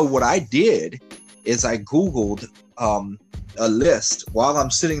 So what I did is I Googled a list while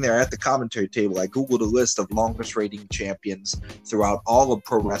I'm sitting there at the commentary table. I Googled a list of longest reigning champions throughout all of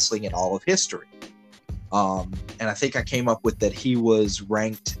pro wrestling and all of history. And I think I came up with that he was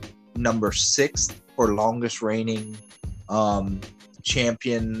ranked number 6 for longest reigning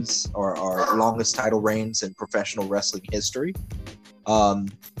champions or longest title reigns in professional wrestling history.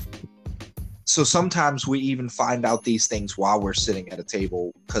 So sometimes we even find out these things while we're sitting at a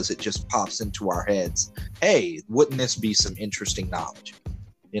table because it just pops into our heads. Hey, wouldn't this be some interesting knowledge?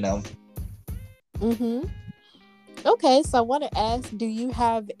 Mm-hmm. Okay, so I want to ask, do you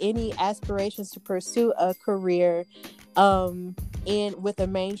have any aspirations to pursue a career with a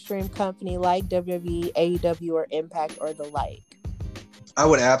mainstream company like WWE, AEW, or Impact, or the like? I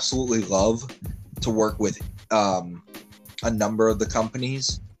would absolutely love to work with a number of the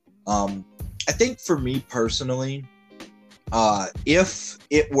companies. I think for me personally, if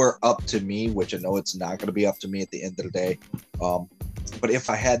it were up to me, which I know it's not going to be up to me at the end of the day, but if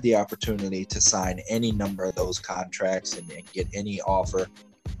I had the opportunity to sign any number of those contracts and get any offer,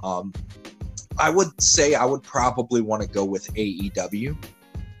 I would say I would probably want to go with AEW,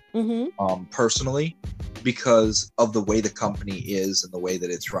 personally, because of the way the company is and the way that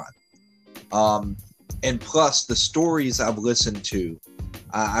it's run. And plus, the stories I've listened to,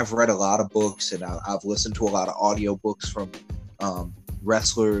 I've read a lot of books and I've listened to a lot of audiobooks from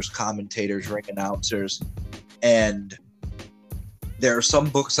wrestlers, commentators, ring announcers, and there are some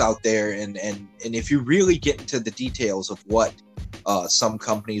books out there, and if you really get into the details of what some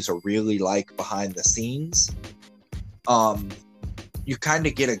companies are really like behind the scenes, you kind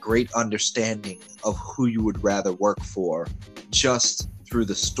of get a great understanding of who you would rather work for just through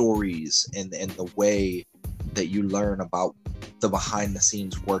the stories and the way that you learn about the behind the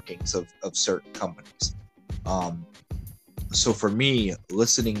scenes workings of certain companies. So for me,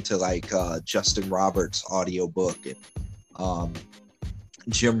 listening to like Justin Roberts' audiobook and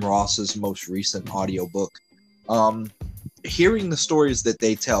Jim Ross's most recent audiobook, hearing the stories that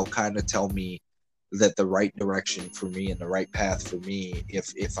they tell kind of tell me that the right direction for me and the right path for me,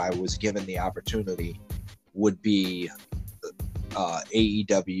 if I was given the opportunity, would be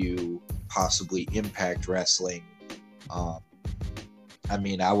AEW, possibly Impact Wrestling. I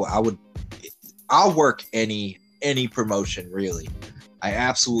mean, I'll work any promotion, really. I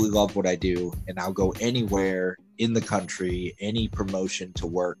absolutely love what I do, and I'll go anywhere in the country, any promotion to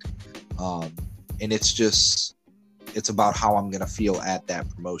work. And it's about how I'm going to feel at that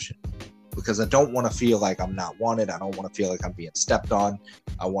promotion, because I don't want to feel like I'm not wanted. I don't want to feel like I'm being stepped on.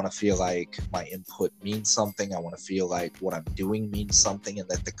 I want to feel like my input means something. I want to feel like what I'm doing means something, and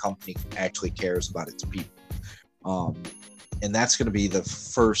that the company actually cares about its people. And that's going to be the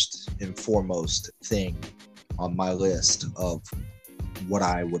first and foremost thing on my list of what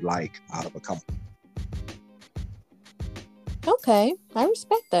I would like out of a company. Okay, I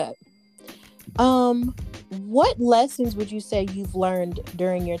respect that. What lessons would you say you've learned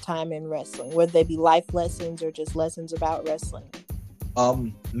during your time in wrestling, whether they be life lessons or just lessons about wrestling?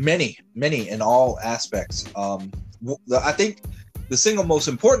 Many in all aspects. I think the single most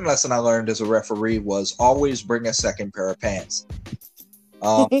important lesson I learned as a referee was always bring a second pair of pants.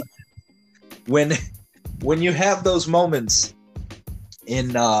 When you have those moments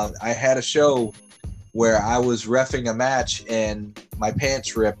I had a show where I was reffing a match and my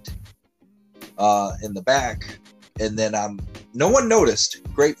pants ripped in the back, and then no one noticed.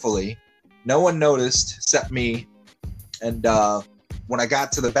 Gratefully, no one noticed except me. And when I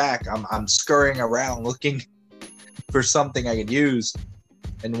got to the back, I'm scurrying around looking for something I could use,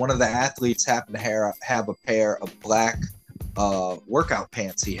 and one of the athletes happened to have a pair of black workout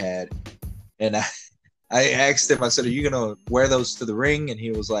pants he had, and I asked him. I said, "Are you gonna wear those to the ring?" And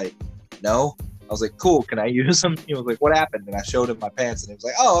he was like, "No." I was like, "Cool, can I use them?" He was like, "What happened?" And I showed him my pants, and he was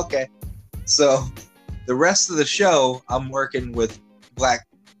like, "Oh, okay." So the rest of the show, I'm working with black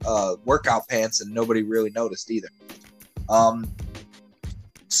workout pants, and nobody really noticed either.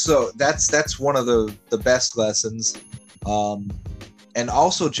 So that's one of the best lessons, and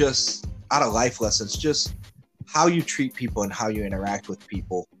also just out of life lessons, just how you treat people and how you interact with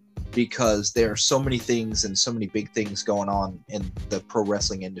people, because there are so many things and so many big things going on in the pro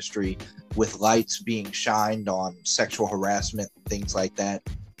wrestling industry, with lights being shined on sexual harassment, things like that.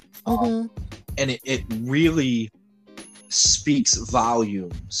 Mm-hmm. And it really speaks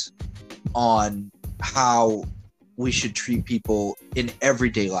volumes on how we should treat people in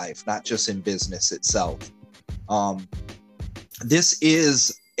everyday life, not just in business itself. This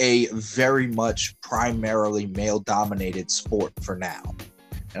is a very much primarily male-dominated sport for now.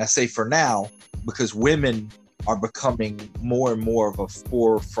 And I say for now because women are becoming more and more of a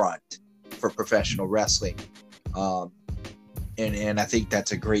forefront for professional wrestling. And I think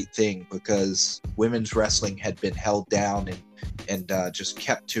that's a great thing, because women's wrestling had been held down and just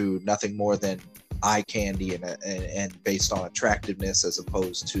kept to nothing more than eye candy and based on attractiveness as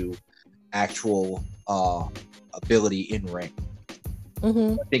opposed to actual ability in ring.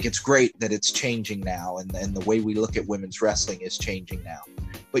 Mm-hmm. I think it's great that it's changing now, and the way we look at women's wrestling is changing now.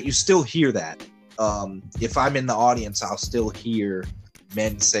 But you still hear that. If I'm in the audience, I'll still hear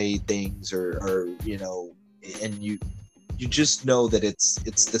men say things, or you know, and you just know that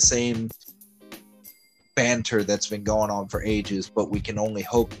it's the same banter that's been going on for ages, but we can only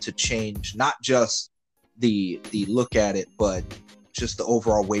hope to change not just the look at it, but just the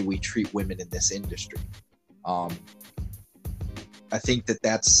overall way we treat women in this industry. I think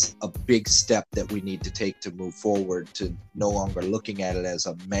that's a big step that we need to take to move forward, to no longer looking at it as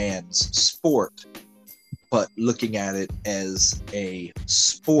a man's sport, but looking at it as a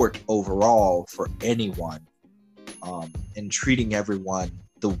sport overall for anyone, and treating everyone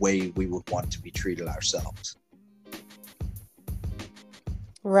the way we would want to be treated ourselves.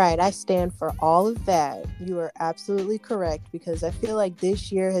 Right. I stand for all of that. You are absolutely correct, because I feel like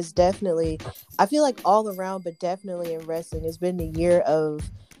this year has definitely, I feel like all around, but definitely in wrestling, has been a year has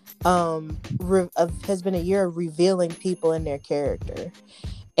been a year of revealing people and their character.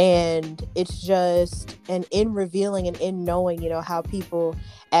 And it's just, and in revealing and in knowing, how people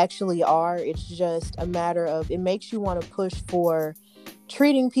actually are, it's just a matter of, it makes you want to push for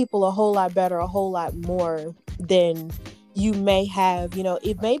treating people a whole lot better, a whole lot more than you may have.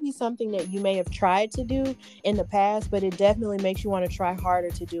 It may be something that you may have tried to do in the past, but it definitely makes you want to try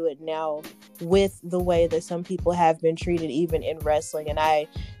harder to do it now with the way that some people have been treated, even in wrestling. And I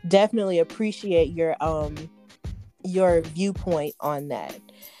definitely appreciate your viewpoint on that.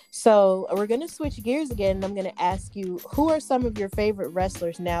 So we're going to switch gears again, and I'm going to ask you, who are some of your favorite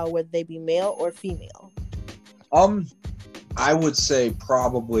wrestlers now, whether they be male or female? I would say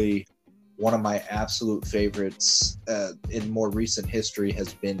probably one of my absolute favorites in more recent history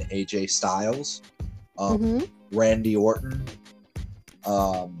has been AJ Styles, Randy Orton.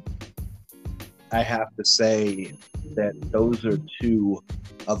 I have to say that those are two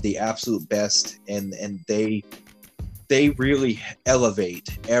of the absolute best, and they really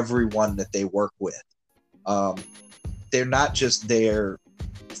elevate everyone that they work with. They're not just there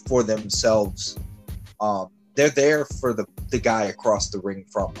for themselves. They're there for the guy across the ring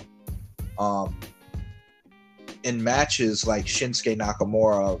from them. In matches like Shinsuke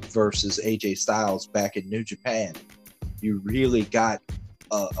Nakamura versus AJ Styles back in New Japan, you really got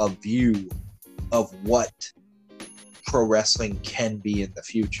a view of what pro wrestling can be in the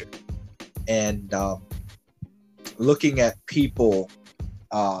future. And looking at people,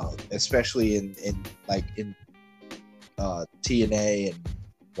 especially in TNA, and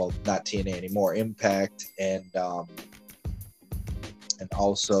well, not TNA anymore, Impact, and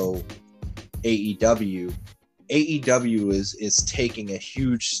also AEW. AEW is taking a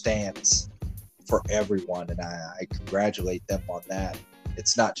huge stance for everyone, and I congratulate them on that.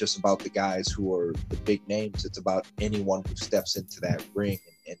 It's not just about the guys who are the big names. It's about anyone who steps into that ring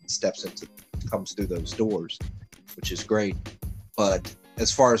and comes through those doors, which is great. But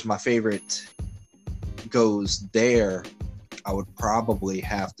as far as my favorite goes there, I would probably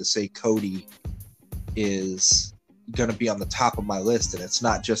have to say Cody is going to be on the top of my list, and it's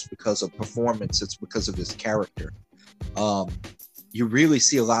not just because of performance, it's because of his character. You really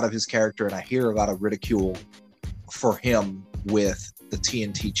see a lot of his character, and I hear a lot of ridicule for him with the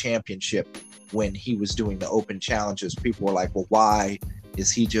TNT Championship when he was doing the open challenges. People were like, well, why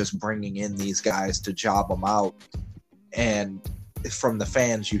is he just bringing in these guys to job them out? And from the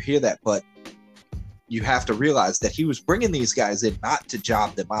fans, you hear that, but you have to realize that he was bringing these guys in not to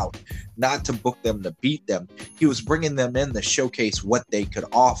job them out, not to book them to beat them. He was bringing them in to showcase what they could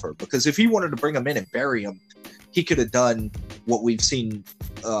offer. Because if he wanted to bring them in and bury them, he could have done what we've seen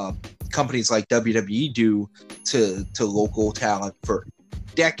companies like WWE do to local talent for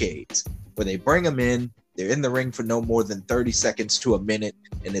decades, where they bring them in, they're in the ring for no more than 30 seconds to a minute,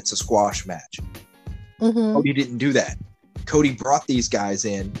 and it's a squash match. Cody didn't do that. Cody brought these guys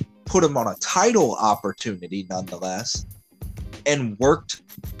in, put them on a title opportunity nonetheless, and worked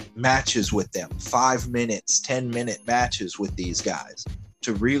matches with them, 5 minutes, 10-minute matches with these guys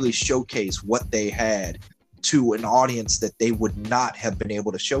to really showcase what they had to an audience that they would not have been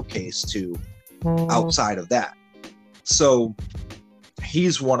able to showcase to outside of that. So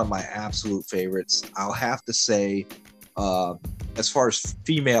he's one of my absolute favorites. I'll have to say, as far as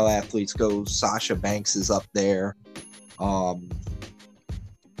female athletes go, Sasha Banks is up there.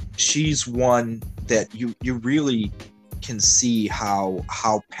 She's one that you really can see how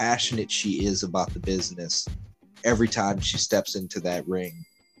passionate she is about the business every time she steps into that ring.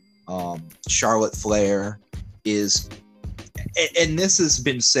 Charlotte Flair is, and this has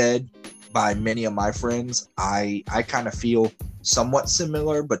been said by many of my friends, I kind of feel somewhat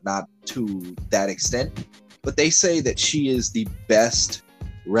similar, but not to that extent. But they say that she is the best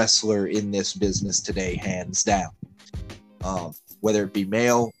wrestler in this business today, hands down. Whether it be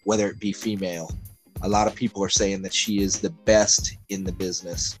male, whether it be female, a lot of people are saying that she is the best in the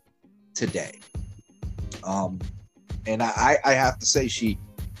business today. And I have to say she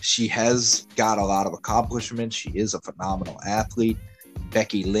has got a lot of accomplishments. She is a phenomenal athlete.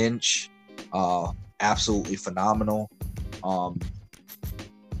 Becky Lynch, absolutely phenomenal.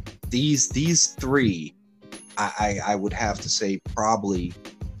 These three, I would have to say probably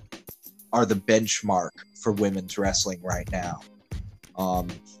are the benchmark for women's wrestling right now.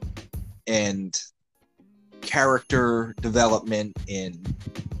 And character development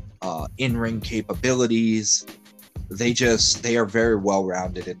in-ring capabilities, they are very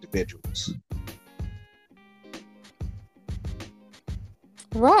well-rounded individuals.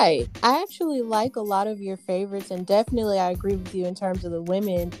 Right. I actually like a lot of your favorites, and definitely I agree with you in terms of the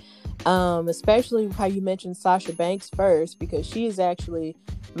women, especially how you mentioned Sasha Banks first, because she is actually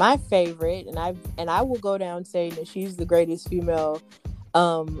my favorite, and I will go down saying that she's the greatest female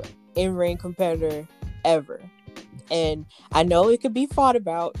in-ring competitor ever. And I know it could be fought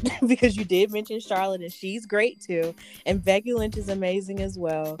about because you did mention Charlotte, and she's great too. And Becky Lynch is amazing as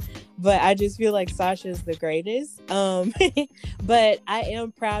well. But I just feel like Sasha is the greatest. But I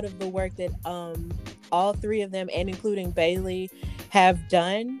am proud of the work that all three of them, and including Bayley, have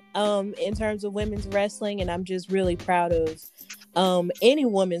done in terms of women's wrestling. And I'm just really proud of any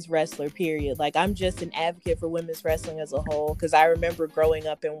women's wrestler, period. Like, I'm just an advocate for women's wrestling as a whole, because I remember growing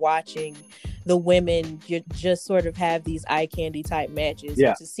up and watching the women just sort of have these eye candy type matches. Yeah.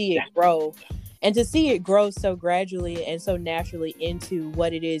 And to see it grow so gradually and so naturally into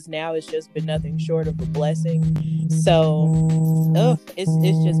what it is now, it's just been nothing short of a blessing. So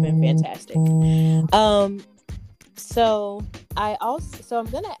it's just been fantastic. So I'm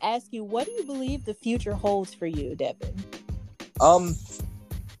gonna ask you, what do you believe the future holds for you, Devin?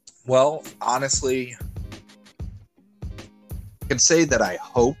 Well, honestly, I can say that I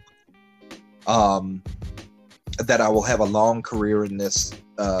hope that I will have a long career in this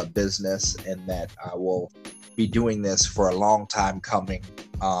business, and that I will be doing this for a long time coming.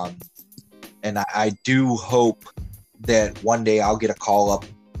 And I do hope that one day I'll get a call up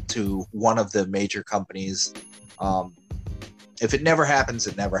to one of the major companies. If it never happens,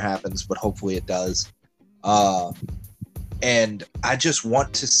 it never happens, but hopefully it does. And I just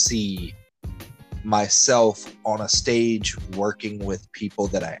want to see myself on a stage working with people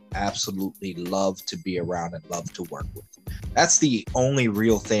that I absolutely love to be around and love to work with. That's the only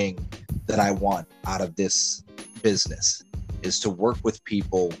real thing that I want out of this business, is to work with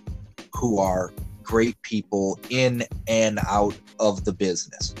people who are great people in and out of the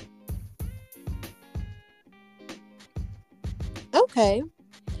business. Okay.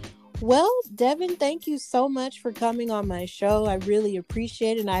 Well, Devin, thank you so much for coming on my show. I really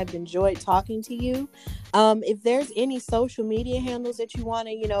appreciate it, and I've enjoyed talking to you. If there's any social media handles that you want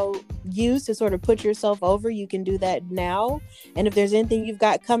to, use to sort of put yourself over, you can do that now. And if there's anything you've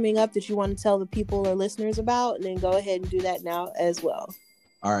got coming up that you want to tell the people or listeners about, then go ahead and do that now as well.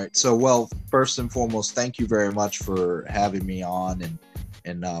 All right. So, well, first and foremost, thank you very much for having me on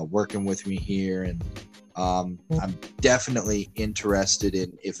and working with me here. And I'm definitely interested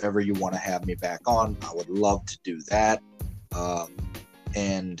in, if ever you want to have me back on, I would love to do that.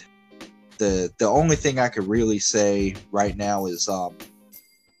 And the only thing I could really say right now is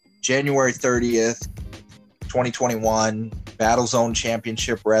January 30th, 2021, Battle Zone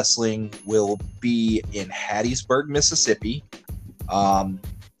Championship Wrestling will be in Hattiesburg, Mississippi.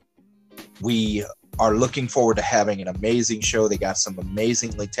 We are looking forward to having an amazing show. They got some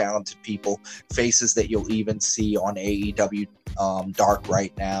amazingly talented people, faces that you'll even see on AEW Dark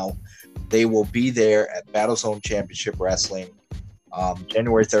right now. They will be there at Battle Zone Championship Wrestling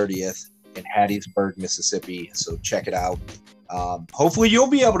January 30th in Hattiesburg, Mississippi. So check it out. Hopefully you'll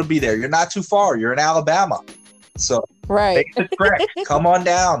be able to be there. You're not too far. You're in Alabama. So right. Make the trek. Come on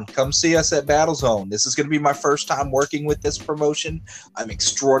down. Come see us at Battle Zone. This is going to be my first time working with this promotion. I'm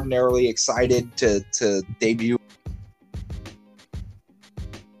extraordinarily excited to debut.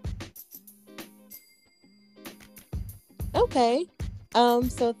 Okay.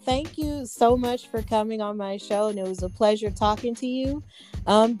 So thank you so much for coming on my show, and it was a pleasure talking to you.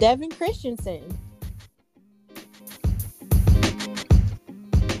 Devin Christianson.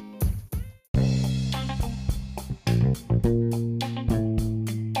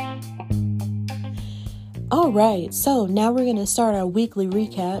 All right, so now we're going to start our weekly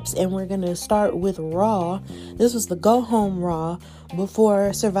recaps, and we're going to start with Raw. This was the Go Home Raw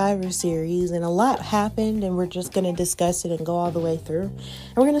before Survivor Series, and a lot happened, and we're just going to discuss it and go all the way through.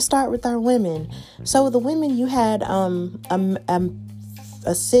 And we're going to start with our women. So with the women, you had a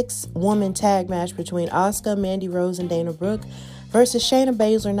 6-woman tag match between Asuka, Mandy Rose, and Dana Brooke versus Shayna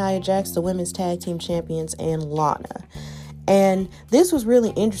Baszler, Nia Jax, the women's tag team champions, and Lana. And this was really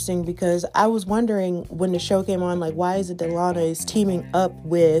interesting because I was wondering when the show came on, like, why is it that Lana is teaming up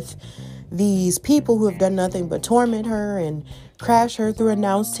with these people who have done nothing but torment her and crash her through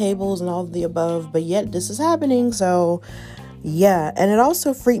announce tables and all of the above, but yet this is happening. So yeah, and it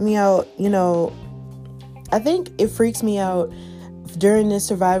also freaked me out. I think it freaks me out during this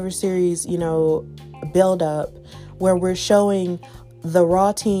Survivor Series, build up, where we're showing the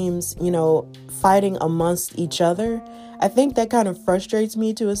Raw teams, fighting amongst each other. I think that kind of frustrates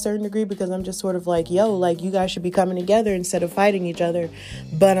me to a certain degree because I'm just sort of like, you guys should be coming together instead of fighting each other.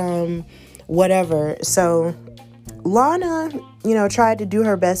 But whatever. So Lana, tried to do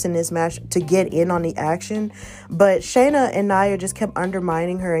her best in this match to get in on the action, but Shayna and Nia just kept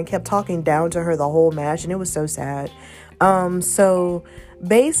undermining her and kept talking down to her the whole match, and it was so sad. So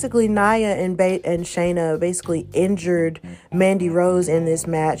basically Nia and Shayna basically injured Mandy Rose in this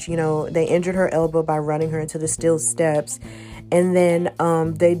match. They injured her elbow by running her into the steel steps. And then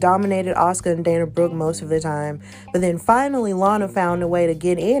they dominated Asuka and Dana Brooke most of the time. But then finally Lana found a way to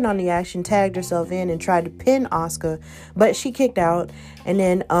get in on the action, tagged herself in and tried to pin Asuka. But she kicked out. And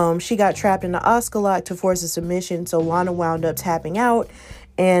then she got trapped in the Asuka lock to force a submission. So Lana wound up tapping out.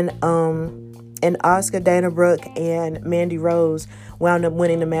 And Asuka, Dana Brooke, and Mandy Rose wound up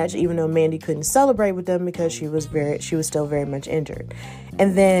winning the match, even though Mandy couldn't celebrate with them because she was still very much injured.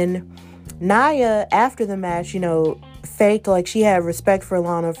 And then Nia, after the match, faked like she had respect for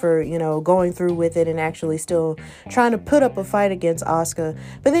Lana for, going through with it and actually still trying to put up a fight against Asuka.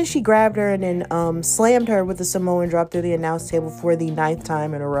 But then she grabbed her and then slammed her with a Samoan drop through the announce table for the 9th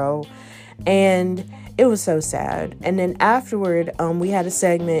time in a row. And it was so sad. And then afterward, we had a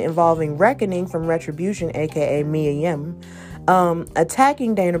segment involving Reckoning from Retribution, aka Mia Yim,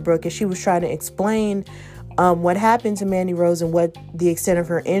 attacking Dana Brooke as she was trying to explain what happened to Mandy Rose and what the extent of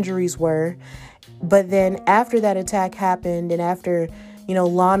her injuries were. But then after that attack happened and after,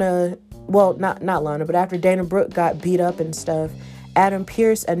 Lana, well, not Lana, but after Dana Brooke got beat up and stuff, Adam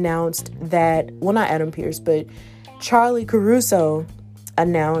Pearce announced that, well, not Adam Pearce, but Charlie Caruso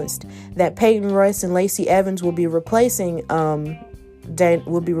announced that Peyton Royce and Lacey Evans will be replacing Dana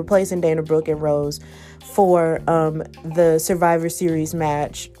Brooke and Rose for the Survivor Series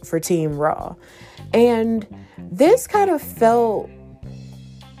match for Team Raw. And this kind of felt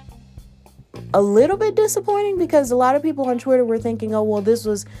a little bit disappointing because a lot of people on Twitter were thinking, oh, well, this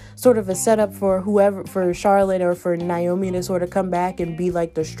was sort of a setup for for Charlotte or for Naomi to sort of come back and be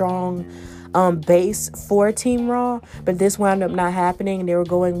like the strong base for Team Raw. But this wound up not happening, and they were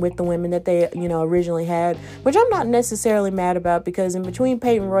going with the women that they, originally had, which I'm not necessarily mad about because in between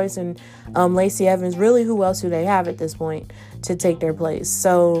Peyton Royce and Lacey Evans, really, who else do they have at this point to take their place?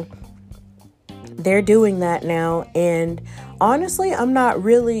 So they're doing that now, and honestly, I'm not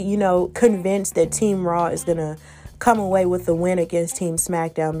really, convinced that Team Raw is going to come away with the win against Team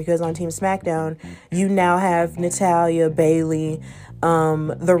SmackDown, because on Team SmackDown, you now have Natalya, Bayley,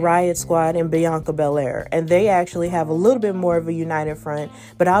 the Riot Squad, and Bianca Belair, and they actually have a little bit more of a united front,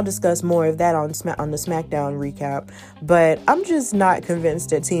 but I'll discuss more of that on the SmackDown recap. But I'm just not convinced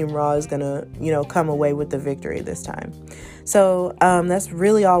that Team Raw is going to, come away with the victory this time. So that's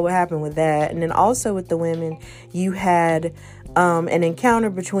really all what happened with that. And then also with the women, you had an encounter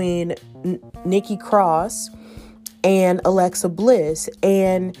between Nikki Cross and Alexa Bliss.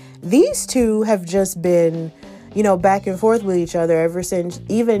 And these two have just been, back and forth with each other ever since,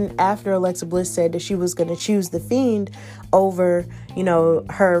 even after Alexa Bliss said that she was going to choose The Fiend over,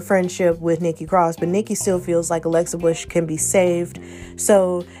 her friendship with Nikki Cross. But Nikki still feels like Alexa Bliss can be saved.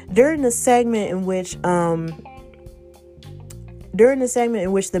 So during the segment in which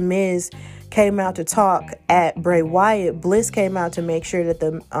The Miz came out to talk at Bray Wyatt, Bliss came out to make sure that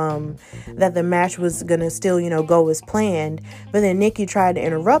the match was gonna still, go as planned. But then Nikki tried to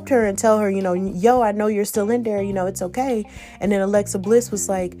interrupt her and tell her, yo, I know you're still in there, it's okay. And then Alexa Bliss was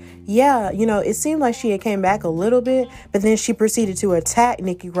like, yeah, it seemed like she had came back a little bit, but then she proceeded to attack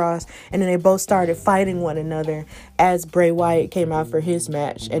Nikki Cross, and then they both started fighting one another as Bray Wyatt came out for his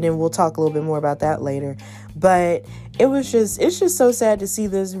match. And then we'll talk a little bit more about that later. But it's just so sad to see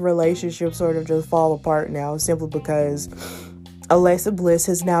this relationship sort of just fall apart now, simply because Alexa Bliss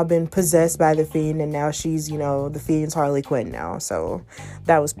has now been possessed by the Fiend, and now she's, the Fiend's Harley Quinn now. So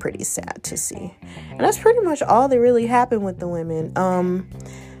that was pretty sad to see. And that's pretty much all that really happened with the women.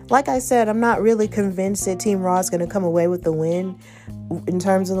 Like I said, I'm not really convinced that Team Raw is going to come away with the win in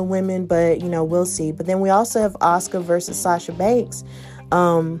terms of the women, but, we'll see. But then we also have Asuka versus Sasha Banks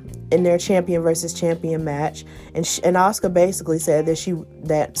in their champion versus champion match, and Asuka basically said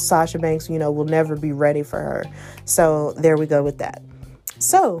that Sasha Banks, will never be ready for her. So there we go with that.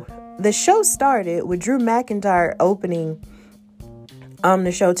 So the show started with Drew McIntyre opening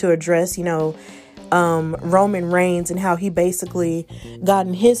the show to address, Roman Reigns and how he basically got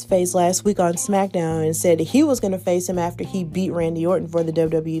in his face last week on SmackDown and said that he was going to face him after he beat Randy Orton for the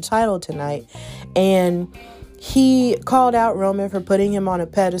WWE title tonight. And he called out Roman for putting him on a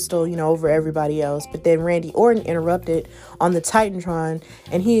pedestal, over everybody else. But then Randy Orton interrupted on the Titantron,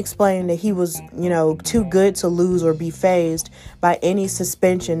 and he explained that he was, too good to lose or be fazed by any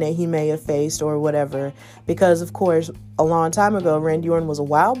suspension that he may have faced or whatever. Because, of course, a long time ago, Randy Orton was a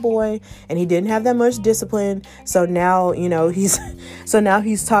wild boy, and he didn't have that much discipline. So now, he's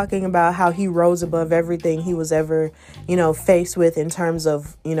talking about how he rose above everything he was ever, faced with in terms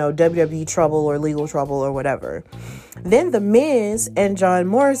of, WWE trouble or legal trouble or whatever. Then The Miz and John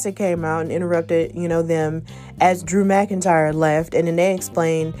Morrison came out and interrupted, them as Drew McIntyre left, and then they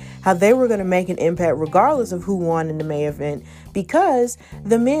explained how they were going to make an impact regardless of who won in the main event, because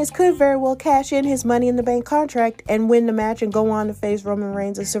The Miz could very well cash in his Money in the Bank contract and win the match and go on to face Roman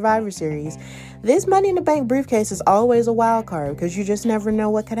Reigns at Survivor Series. This Money in the Bank briefcase is always a wild card because you just never know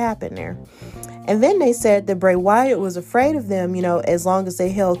what could happen there. And then they said that Bray Wyatt was afraid of them, as long as they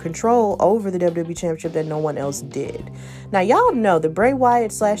held control over the WWE Championship, that no one else did. Now, y'all know that Bray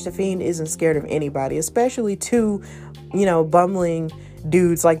Wyatt / The Fiend isn't scared of anybody, especially two, bumbling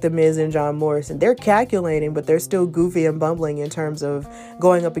dudes like The Miz and John Morrison. They're calculating, but they're still goofy and bumbling in terms of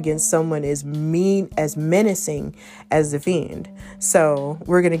going up against someone as menacing as The Fiend. So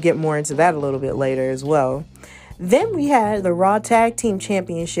we're going to get more into that a little bit later as well. Then we had the Raw Tag Team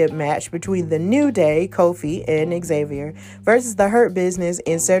Championship match between the New Day, Kofi and Xavier, versus the Hurt Business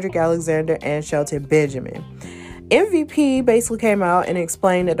in Cedric Alexander and Shelton Benjamin. MVP basically came out and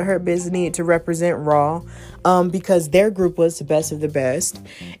explained that the Hurt Business needed to represent Raw because their group was the best of the best.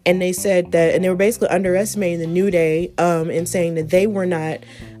 And they said that, and they were basically underestimating the New Day and saying that they were not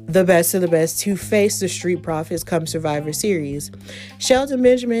the best of the best to face the Street Profits come Survivor Series. Shelton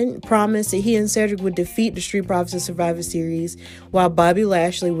Benjamin promised that he and Cedric would defeat the Street Profits in Survivor Series, while Bobby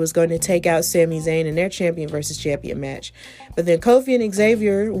Lashley was going to take out Sami Zayn in their champion versus champion match. But then Kofi and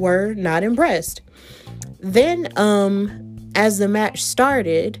Xavier were not impressed. Then, as the match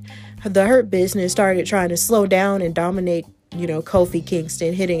started, the Hurt Business started trying to slow down and dominate Kofi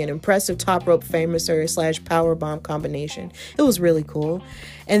Kingston, hitting an impressive top rope famouser / powerbomb combination. It was really cool.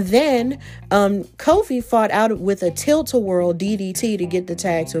 And then Kofi fought out with a tilt-a-whirl DDT to get the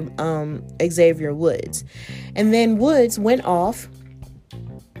tag to Xavier Woods. And then Woods went off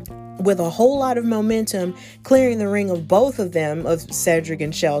with a whole lot of momentum, clearing the ring of both of them, of Cedric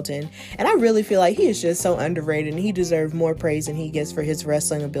and Shelton. And I really feel like he is just so underrated, and he deserves more praise than he gets for his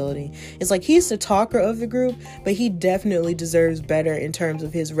wrestling ability. It's like he's the talker of the group, but he definitely deserves better in terms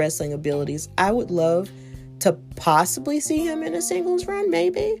of his wrestling abilities. I would love to possibly see him in a singles run,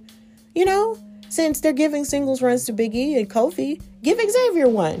 maybe. Since they're giving singles runs to Big E and Kofi, give Xavier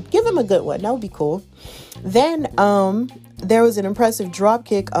one. Give him a good one. That would be cool. Then, there was an impressive drop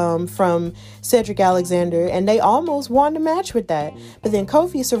kick from Cedric Alexander, and they almost won the match with that. But then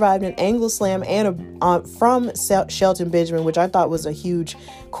Kofi survived an angle slam and from Shelton Benjamin, which I thought was a huge,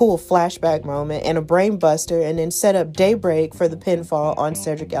 cool flashback moment, and a brain buster, and then set up Daybreak for the pinfall on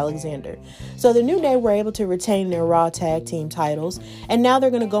Cedric Alexander. So the New Day were able to retain their Raw Tag Team titles, and now they're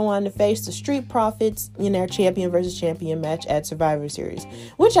going to go on to face the Street Profits in their champion versus champion match at Survivor Series,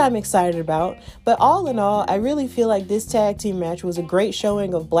 which I'm excited about. But all in all, I really feel like this tag team match was a great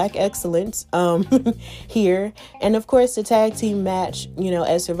showing of black excellence here. And of course, the tag team match,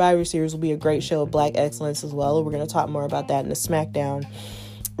 at Survivor Series will be a great show of black excellence as well. We're going to talk more about that in the SmackDown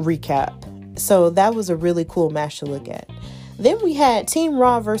recap. So that was a really cool match to look at. Then we had Team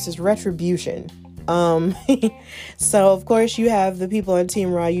Raw versus Retribution. So of course you have the people on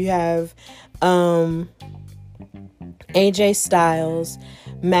Team Raw. You have AJ Styles,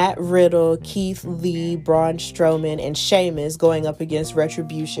 Matt Riddle, Keith Lee, Braun Strowman, and Sheamus going up against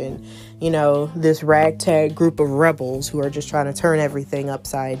Retribution. This ragtag group of rebels who are just trying to turn everything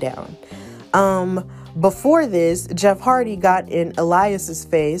upside down. Before this, Jeff Hardy got in Elias's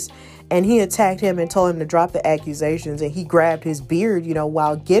face, and he attacked him and told him to drop the accusations, and he grabbed his beard,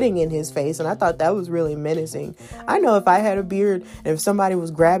 while getting in his face, and I thought that was really menacing. I know if I had a beard and if somebody was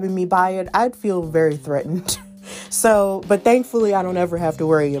grabbing me by it, I'd feel very threatened. But thankfully I don't ever have to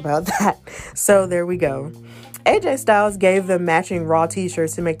worry about that. So there we go. AJ Styles gave them matching Raw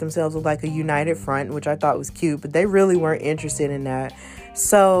t-shirts to make themselves look like a united front, which I thought was cute, but they really weren't interested in that.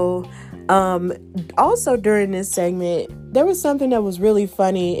 So, also during this segment, there was something that was really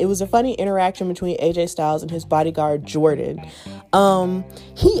funny. It was a funny interaction between AJ Styles and his bodyguard, Jordan.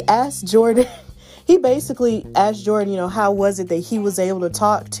 He basically asked Jordan, how was it that he was able to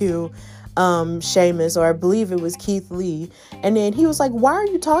talk to Sheamus, or I believe it was Keith Lee, and then he was like, why are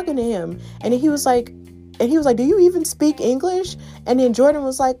you talking to him? And he was like, do you even speak English? And then Jordan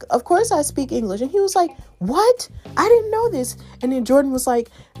was like, of course I speak English. And he was like, what? I didn't know this. And then Jordan was like,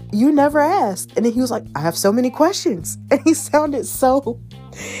 you never asked. And then he was like, I have so many questions. And he sounded so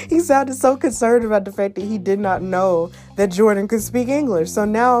concerned about the fact that he did not know that Jordan could speak English. So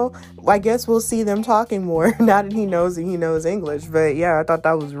now I guess we'll see them talking more now that he knows English. But yeah, I thought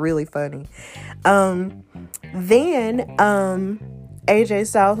that was really funny. Then AJ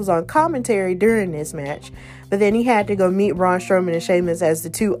Styles was on commentary during this match, But then he had to go meet Braun Strowman and Sheamus as the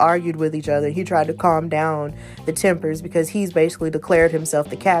two argued with each other. He tried to calm down the tempers because he's basically declared himself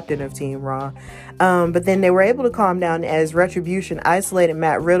the captain of Team Raw. But then they were able to calm down as Retribution isolated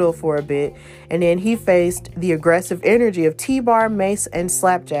Matt Riddle for a bit. And then he faced the aggressive energy of T-Bar, Mace, and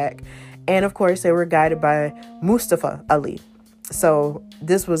Slapjack. And of course, they were guided by Mustafa Ali. So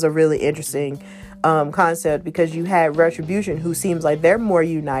this was a really interesting concept because you had Retribution, who seems like they're more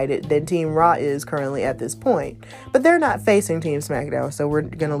united than Team Raw is currently at this point. But they're not facing Team SmackDown, so we're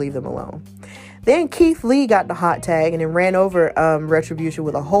going to leave them alone. Then Keith Lee got the hot tag and then ran over Retribution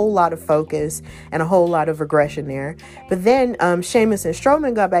with a whole lot of focus and a whole lot of aggression there. But then Sheamus and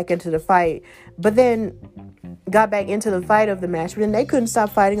Strowman got back into the fight, but then of the match, but then they couldn't stop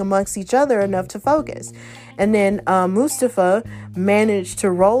fighting amongst each other enough to focus. And then Mustafa managed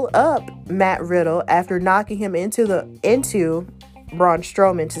to roll up Matt Riddle after knocking him into Braun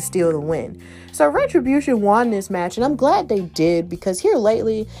Strowman to steal the win. So Retribution won this match, and I'm glad they did, because here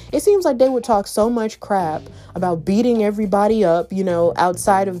lately it seems like they would talk so much crap about beating everybody up,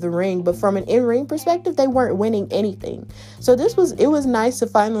 outside of the ring, but from an in-ring perspective, they weren't winning anything. So it was nice to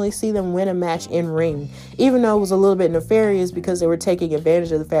finally see them win a match in ring, even though it was a little bit nefarious because they were taking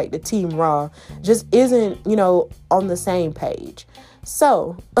advantage of the fact that Team Raw just isn't, on the same page.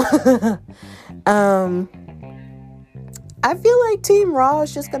 So, I feel like Team Raw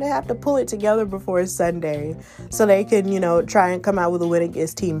is just going to have to pull it together before Sunday so they can, try and come out with a win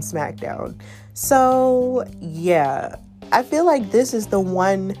against Team SmackDown. So, yeah, I feel like this is the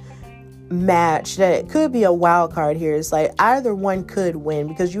one match that could be a wild card here. It's like either one could win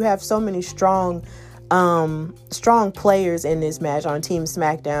because you have so many strong players in this match on Team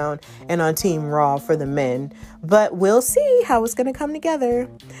SmackDown and on Team Raw for the men. But we'll see how it's going to come together.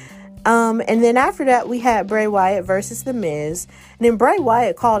 And then after that, we had Bray Wyatt versus The Miz. And then Bray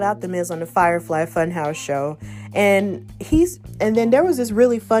Wyatt called out The Miz on the Firefly Funhouse show. And then there was this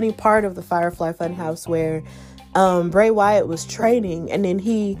really funny part of the Firefly Funhouse where Bray Wyatt was training, and then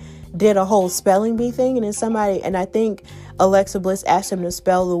he did a whole spelling bee thing. And then I think Alexa Bliss asked him to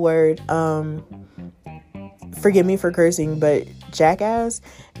spell the word, forgive me for cursing, but jackass.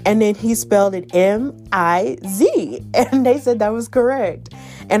 And then he spelled it M-I-Z. And they said that was correct.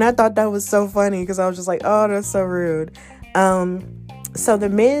 And I thought that was so funny because I was just like, oh, that's so rude. So The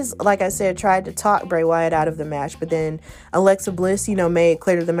Miz, like I said, tried to talk Bray Wyatt out of the match. But then Alexa Bliss, made it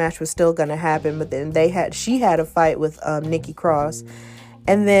clear that the match was still going to happen. But then she had a fight with Nikki Cross.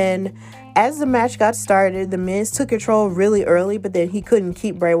 And then as the match got started, The Miz took control really early, but then he couldn't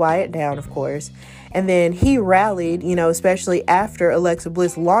keep Bray Wyatt down, of course. And then he rallied, especially after Alexa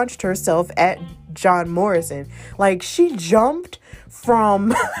Bliss launched herself at John Morrison. Like, she jumped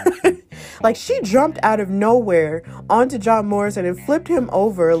out of nowhere onto John Morrison and flipped him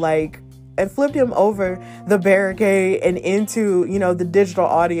over, the barricade and into, the digital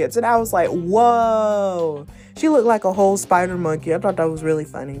audience. And I was like, whoa. She looked like a whole spider monkey. I thought that was really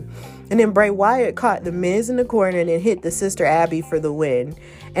funny. And then Bray Wyatt caught The Miz in the corner and then hit the Sister Abby for the win.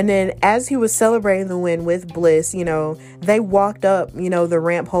 And then as he was celebrating the win with Bliss, they walked up, the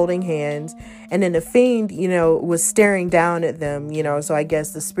ramp holding hands. And then the Fiend, was staring down at them, so I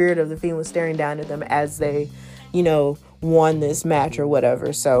guess the spirit of the Fiend was staring down at them as they, won this match or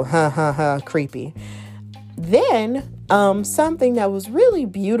whatever. So, creepy. Then, something that was really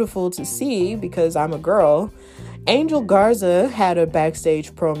beautiful to see, because I'm a girl, Angel Garza had a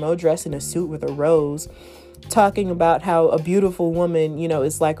backstage promo dressed in a suit with a rose, talking about how a beautiful woman,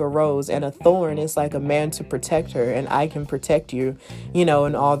 is like a rose, and a thorn is like a man to protect her, and I can protect you,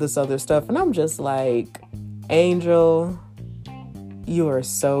 and all this other stuff. And I'm just like, Angel, you are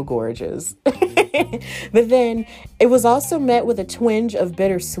so gorgeous. But then it was also met with a twinge of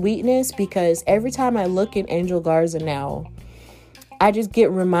bittersweetness, because every time I look at Angel Garza now, I just get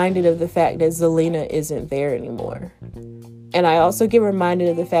reminded of the fact that Zelina isn't there anymore. And I also get reminded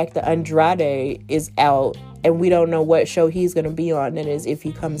of the fact that Andrade is out and we don't know what show he's going to be on, and is if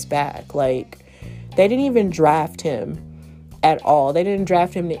he comes back. Like, they didn't even draft him at all. They didn't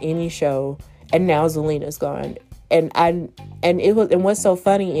draft him to any show, and now Zelina's gone. And what's so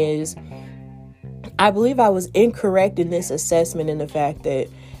funny is I believe I was incorrect in this assessment, in the fact that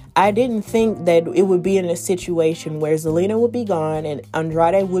I didn't think that it would be in a situation where Zelina would be gone and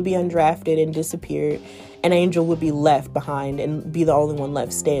Andrade would be undrafted and disappeared, and Angel would be left behind and be the only one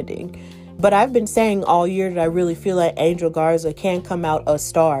left standing. But I've been saying all year that I really feel like Angel Garza can come out a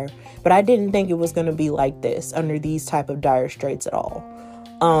star, but I didn't think it was going to be like this under these type of dire straits at all.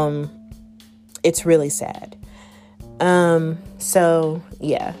 It's really sad. So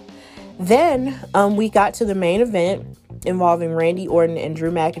yeah. Then we got to the main event involving Randy Orton and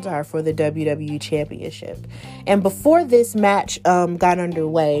Drew McIntyre for the WWE Championship. And before this match got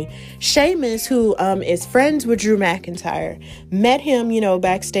underway, Sheamus, who is friends with Drew McIntyre, met him,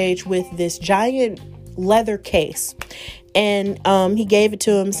 backstage with this giant leather case. And he gave it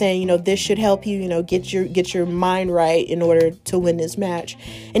to him saying, this should help you, get your mind right in order to win this match.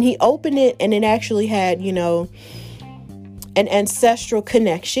 And he opened it, and it actually had, an ancestral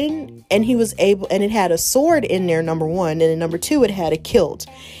connection, and he was able, and it had a sword in there, number one, and then number two, it had a kilt,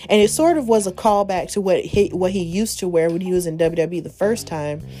 and it sort of was a callback to what he used to wear when he was in WWE the first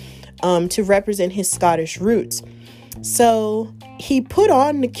time, to represent his Scottish roots. So he put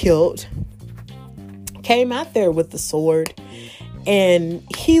on the kilt, came out there with the sword, and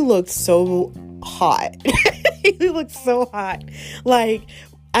he looked so hot. He looked so hot.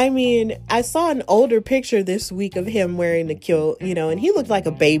 I saw an older picture this week of him wearing the kilt, and he looked like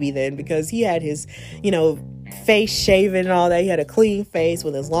a baby then, because he had his, face shaven and all that. He had a clean face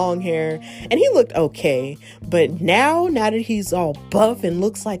with his long hair, and he looked okay. But now that he's all buff and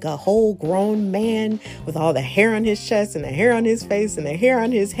looks like a whole grown man with all the hair on his chest and the hair on his face and the hair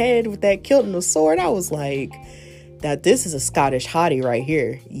on his head with that kilt and the sword, I was like, that this is a Scottish hottie right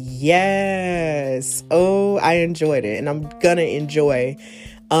here. Yes. Oh, I enjoyed it, and I'm gonna enjoy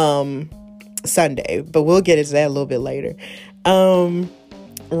Sunday, but we'll get into that a little bit later.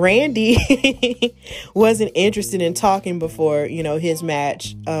 Randy wasn't interested in talking before, his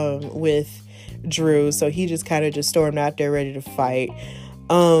match with Drew, so he just kind of stormed out there ready to fight.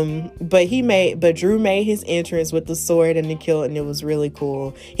 But Drew made his entrance with the sword and the kilt, and it was really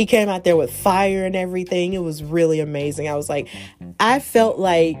cool. He came out there with fire and everything. It was really amazing. I felt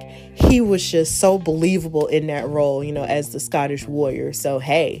like he was just so believable in that role, as the Scottish warrior. So,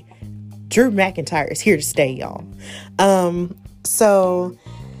 hey, Drew McIntyre is here to stay, y'all.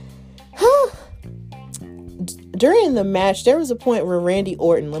 During the match, there was a point where Randy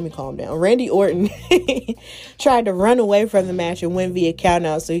Orton tried to run away from the match and win via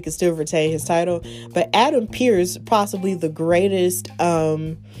countout so he could still retain his title. But Adam Pearce, possibly the greatest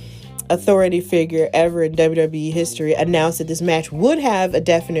authority figure ever in WWE history, announced that this match would have a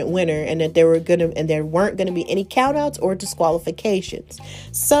definite winner, and that there weren't going to be any countouts or disqualifications.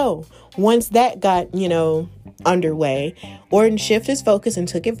 So once that got, underway, Orton shifted his focus and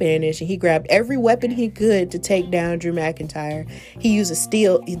took advantage, and he grabbed every weapon he could to take down Drew McIntyre. He used a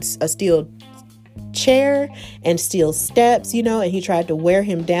steel chair and steel steps, and he tried to wear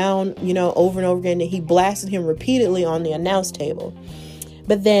him down, over and over again, and he blasted him repeatedly on the announce table.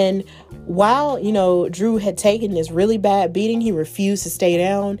 But then, while, Drew had taken this really bad beating, he refused to stay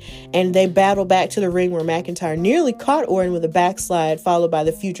down, and they battled back to the ring where McIntyre nearly caught Orton with a backslide, followed by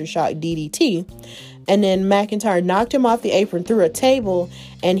the Future Shock DDT. And then McIntyre knocked him off the apron through a table,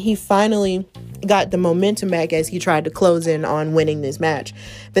 and he finally got the momentum back as he tried to close in on winning this match.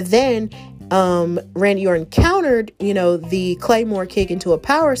 But then Randy Orton countered, the Claymore kick into a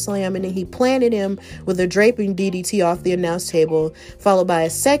power slam, and then he planted him with a draping DDT off the announce table, followed by a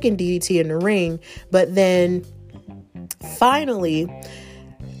second DDT in the ring. But then finally,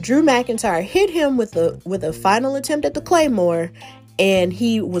 Drew McIntyre hit him with a final attempt at the Claymore, and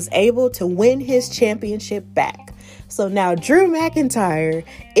he was able to win his championship back. So now Drew McIntyre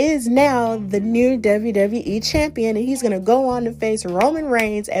is now the new WWE champion, and he's going to go on to face Roman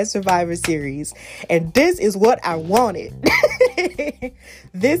Reigns at Survivor Series. And this is what I wanted.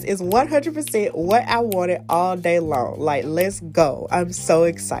 This is 100% what I wanted all day long. Let's go. I'm so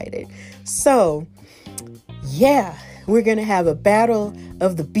excited. So, yeah, we're going to have a battle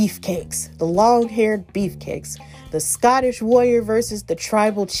of the beefcakes, the long-haired beefcakes, the Scottish warrior versus the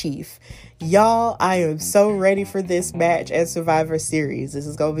tribal chief. Y'all, I am so ready for this match at Survivor Series. This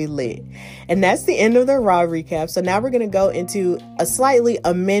is going to be lit. And that's the end of the Raw recap. So now we're going to go into a slightly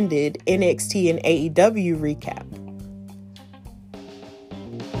amended NXT and AEW recap.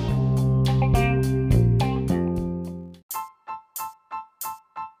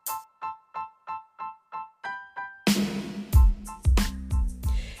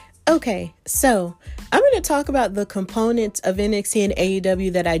 Okay, so I'm going to talk about the components of NXT and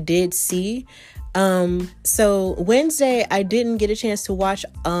AEW that I did see. So Wednesday, I didn't get a chance to watch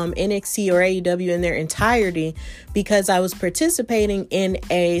NXT or AEW in their entirety because I was participating in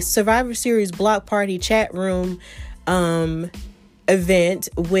a Survivor Series block party chat room event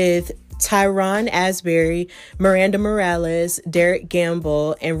with Tyron Asbury, Miranda Morales, Derek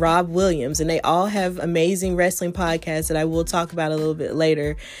Gamble, and Rob Williams. And they all have amazing wrestling podcasts that I will talk about a little bit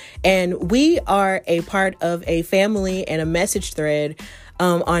later. And we are a part of a family and a message thread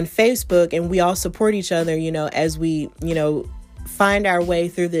on Facebook. And we all support each other, as we, find our way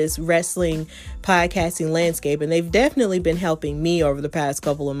through this wrestling podcasting landscape. And they've definitely been helping me over the past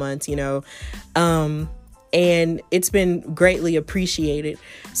couple of months, and it's been greatly appreciated.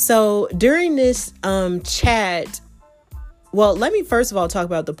 So during this chat, well, let me first of all talk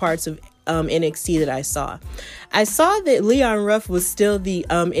about the parts of NXT that I saw. I saw that Leon Ruff was still the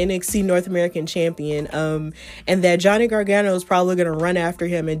NXT North American champion, and that Johnny Gargano is probably going to run after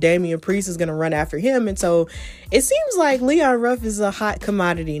him, and Damian Priest is going to run after him. And so it seems like Leon Ruff is a hot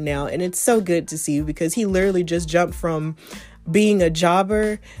commodity now, and it's so good to see, because he literally just jumped from being a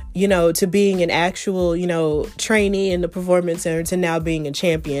jobber, to being an actual, trainee in the performance center, to now being a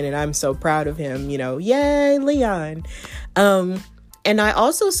champion. And I'm so proud of him, yay, Leon. And I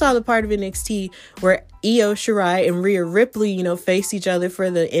also saw the part of NXT where Io Shirai and Rhea Ripley, faced each other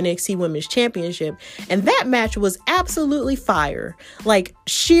for the NXT Women's Championship. And that match was absolutely fire. Like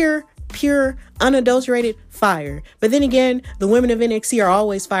sheer, pure, unadulterated fire. But then again, the women of NXT are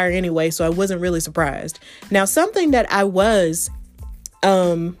always fire anyway, so I wasn't really surprised. Now, something that I was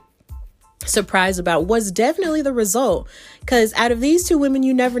surprised about was definitely the result, because out of these two women,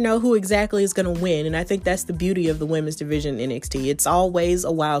 you never know who exactly is going to win. And I think that's the beauty of the women's division in NXT. It's always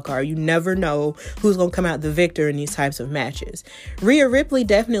a wild card. You never know who's going to come out the victor in these types of matches. Rhea Ripley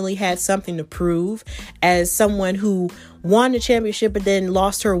definitely had something to prove as someone who won the championship but then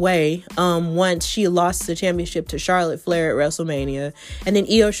lost her way once she lost the championship to Charlotte Flair at WrestleMania. And then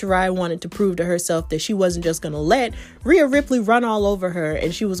Io Shirai wanted to prove to herself that she wasn't just going to let Rhea Ripley run all over her,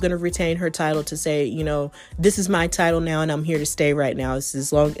 and she was going to retain her title to say, this is my title now, and I'm here to stay right now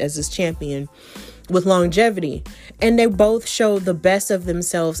as long as this champion with longevity. And they both showed the best of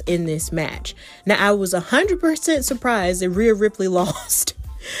themselves in this match. Now, I was 100% surprised that Rhea Ripley lost.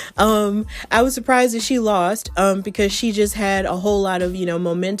 I was surprised that she lost because she just had a whole lot of,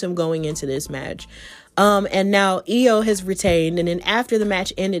 momentum going into this match. And now Io has retained. And then after the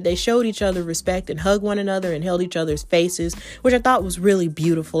match ended, they showed each other respect and hugged one another and held each other's faces, which I thought was really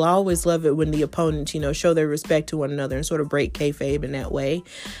beautiful. I always love it when the opponents, show their respect to one another and sort of break kayfabe in that way.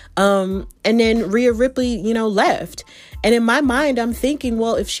 And then Rhea Ripley, left. And in my mind, I'm thinking,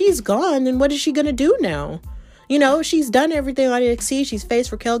 well, if she's gone, then what is she going to do now? She's done everything on NXT. She's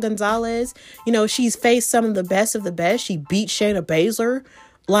faced Raquel Gonzalez. She's faced some of the best of the best. She beat Shayna Baszler.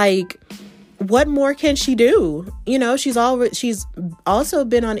 Like, what more can she do? She's also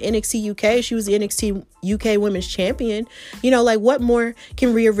been on NXT UK. She was the NXT UK Women's Champion. What more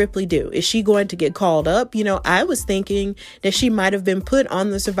can Rhea Ripley do? Is she going to get called up? I was thinking that she might have been put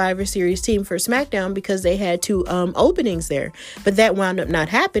on the Survivor Series team for SmackDown because they had 2 openings there, but that wound up not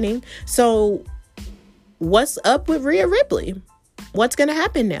happening. So what's up with Rhea Ripley? What's going to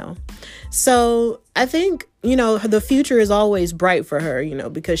happen now? So I think, the future is always bright for her,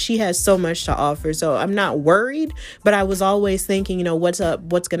 because she has so much to offer. So I'm not worried, but I was always thinking, what's up?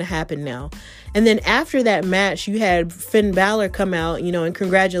 What's going to happen now? And then after that match, you had Finn Balor come out, and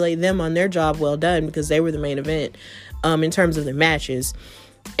congratulate them on their job well done, because they were the main event in terms of the matches.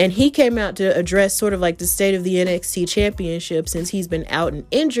 And he came out to address sort of like the state of the NXT championship, since he's been out and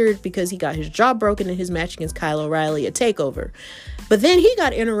injured because he got his jaw broken in his match against Kyle O'Reilly at TakeOver. But then he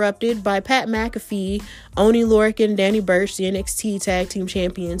got interrupted by Pat McAfee, Oney Lorcan, Danny Burch, the NXT Tag Team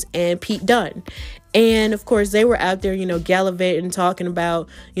Champions, and Pete Dunne. And of course, they were out there, gallivanting, talking about,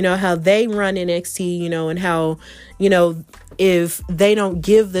 how they run NXT, and how, if they don't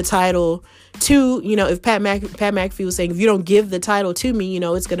give the title to, if Pat McAfee was saying, if you don't give the title to me,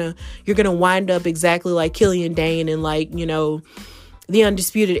 you're gonna wind up exactly like Killian Dane and like, the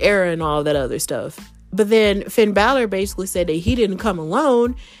Undisputed Era and all that other stuff. But then Finn Balor basically said that he didn't come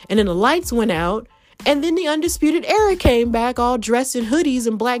alone, and then the lights went out. And then the Undisputed Era came back all dressed in hoodies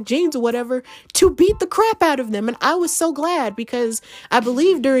and black jeans or whatever to beat the crap out of them. And I was so glad, because I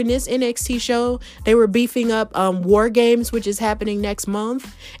believe during this NXT show, they were beefing up War Games, which is happening next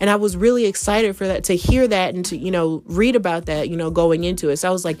month. And I was really excited for that, to hear that and to, read about that, going into it. So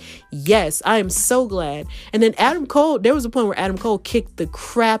I was like, yes, I am so glad. And then Adam Cole, there was a point where Adam Cole kicked the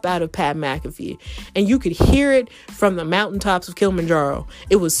crap out of Pat McAfee. And you could hear it from the mountaintops of Kilimanjaro.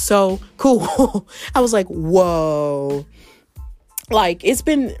 It was so cool. I was like, whoa. Like, it's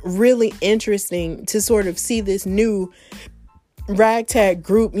been really interesting to sort of see this new ragtag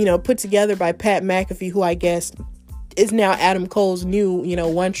group, put together by Pat McAfee, who I guess is now Adam Cole's new,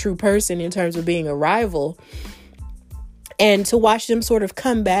 one true person in terms of being a rival. and to watch them sort of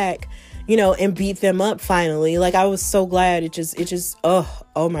come back, you know, and beat them up finally. Like, I was so glad. It just,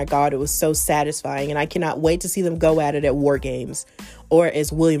 oh my God, it was so satisfying. And I cannot wait to see them go at it at War Games, or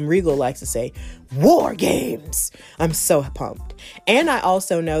as William Regal likes to say, War Games. I'm so pumped. And I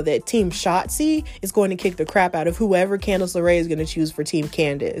also know that Team Shotzi is going to kick the crap out of whoever Candice LeRae is going to choose for Team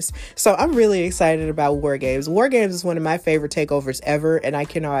Candice. So I'm really excited about War Games. War Games is one of my favorite takeovers ever, and I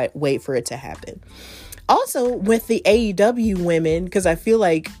cannot wait for it to happen. Also, with the AEW women, because I feel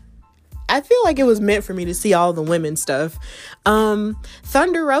like it was meant for me to see all the women stuff.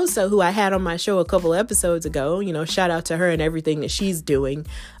 Thunder Rosa, who I had on my show a couple episodes ago, you know, shout out to her and everything that she's doing,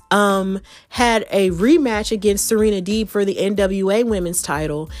 had a rematch against Serena Deeb for the NWA women's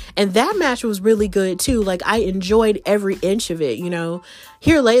title. And that match was really good too. Like, I enjoyed every inch of it, you know.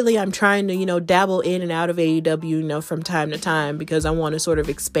 Here lately, I'm trying to, you know, dabble in and out of AEW, you know, from time to time, because I want to sort of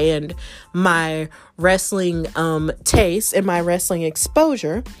expand my wrestling taste and my wrestling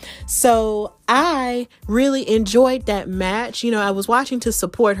exposure. So I really enjoyed that match. You know, I was watching to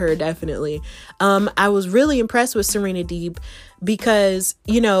support her, definitely. I was really impressed with Serena Deeb because,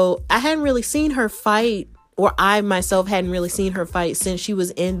 you know, I hadn't really seen her fight, or I myself hadn't really seen her fight since she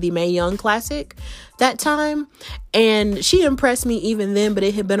was in the Mae Young Classic that time. And she impressed me even then, but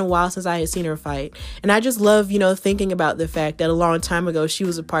it had been a while since I had seen her fight. And I just love, you know, thinking about the fact that a long time ago, she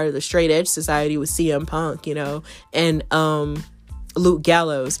was a part of the Straight Edge Society with CM Punk, you know, and Luke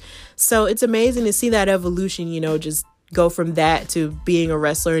Gallows. So it's amazing to see that evolution, you know, just go from that to being a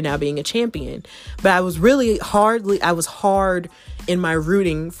wrestler and now being a champion. But I was hard in my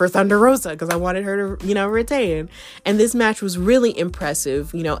rooting for Thunder Rosa because I wanted her to, you know, retain. And this match was really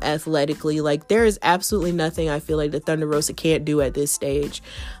impressive, you know, athletically. Like, there is absolutely nothing I feel like that Thunder Rosa can't do at this stage.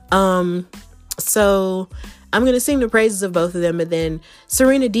 So I'm going to sing the praises of both of them. And then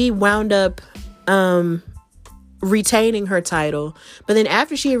Serena Deeb wound up retaining her title. But then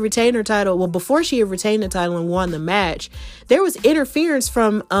after she had retained her title, well, before she had retained the title and won the match, there was interference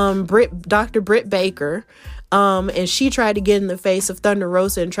from Dr. Britt Baker. And she tried to get in the face of Thunder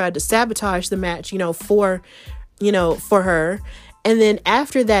Rosa and tried to sabotage the match, you know, for her. And then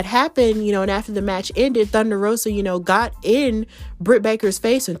after that happened, you know, and after the match ended, Thunder Rosa, you know, got in Britt Baker's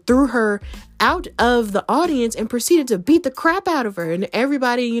face and threw her out of the audience and proceeded to beat the crap out of her. And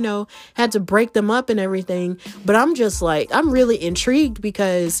everybody, you know, had to break them up and everything. But I'm just like, I'm really intrigued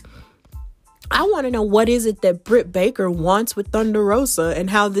because I want to know what is it that Britt Baker wants with Thunder Rosa and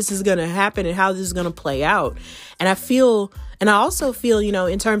how this is going to happen and how this is going to play out. And I also feel, you know,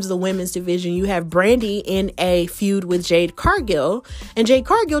 in terms of the women's division, you have Brandy in a feud with Jade Cargill, and Jade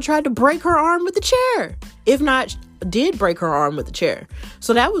Cargill tried to break her arm with a chair. If not, did break her arm with a chair.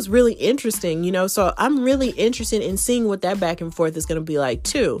 So that was really interesting, you know, so I'm really interested in seeing what that back and forth is going to be like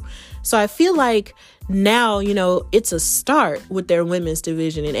too. So I feel like now, you know, it's a start with their women's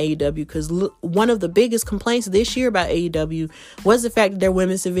division in AEW, because one of the biggest complaints this year about AEW was the fact that their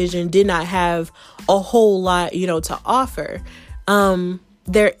women's division did not have a whole lot, you know, to offer.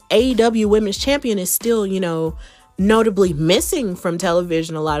 Their AEW women's champion is still, you know, notably missing from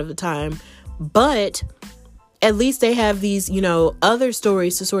television a lot of the time, but at least they have these, you know, other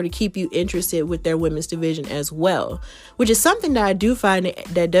stories to sort of keep you interested with their women's division as well, which is something that I do find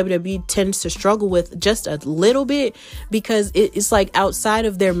that WWE tends to struggle with just a little bit, because it's like outside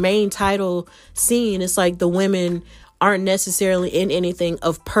of their main title scene, it's like the women aren't necessarily in anything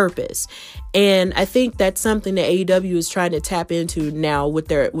of purpose. And I think that's something that AEW is trying to tap into now with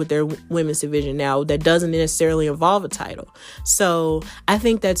their women's division now that doesn't necessarily involve a title. So I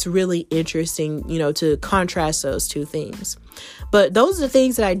think that's really interesting, you know, to contrast those two things. But those are the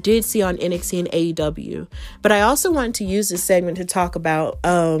things that I did see on NXT and AEW. But I also wanted to use this segment to talk about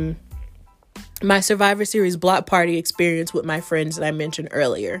my Survivor Series block party experience with my friends that I mentioned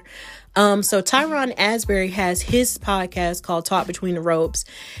earlier. So Tyron Asbury has his podcast called Talk Between the Ropes,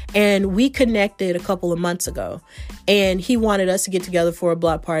 and we connected a couple of months ago, and he wanted us to get together for a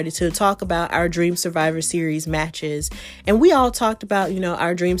block party to talk about our dream Survivor Series matches. And we all talked about, you know,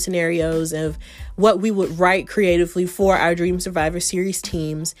 our dream scenarios of what we would write creatively for our dream Survivor Series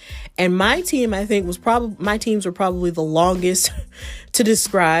teams. And my team, I think, my teams were probably the longest to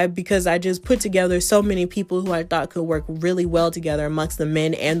describe, because I just put together so many people who I thought could work really well together amongst the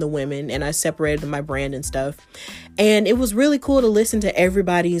men and the women, and I separated my brand and stuff. And it was really cool to listen to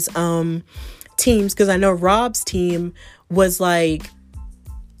everybody's teams, because I know Rob's team was like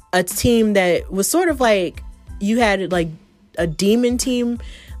a team that was sort of like, you had like a demon team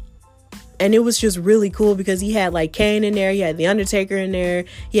And it was just really cool because he had like Kane in there, he had The Undertaker in there,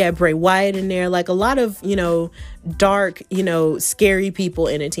 he had Bray Wyatt in there, like a lot of, dark, scary people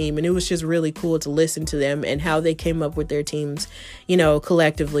in a team. And it was just really cool to listen to them and how they came up with their teams,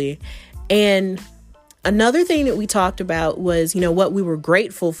 collectively. And another thing that we talked about was, what we were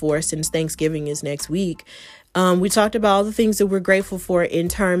grateful for, since Thanksgiving is next week. We talked about all the things that we're grateful for in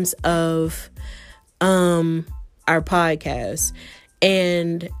terms of our podcast.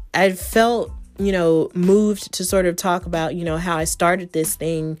 And I felt, moved to sort of talk about, how I started this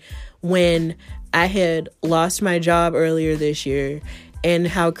thing when I had lost my job earlier this year, and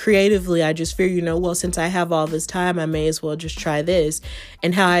how creatively I just figured, well, since I have all this time, I may as well just try this.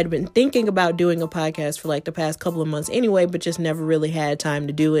 And how I'd been thinking about doing a podcast for like the past couple of months anyway, but just never really had time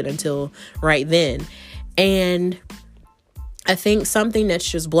to do it until right then. And I think something that's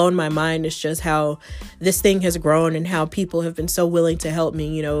just blown my mind is just how this thing has grown and how people have been so willing to help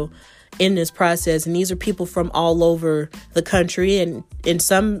me, in this process. And these are people from all over the country, and in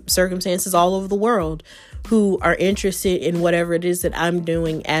some circumstances all over the world, who are interested in whatever it is that I'm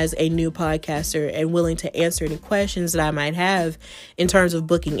doing as a new podcaster, and willing to answer any questions that I might have in terms of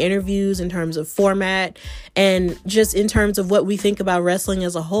booking interviews, in terms of format, and just in terms of what we think about wrestling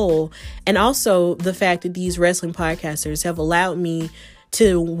as a whole. And also the fact that these wrestling podcasters have allowed me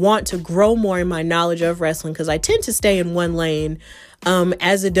to want to grow more in my knowledge of wrestling, because I tend to stay in one lane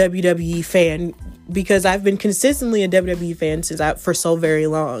as a WWE fan, because I've been consistently a WWE fan for so very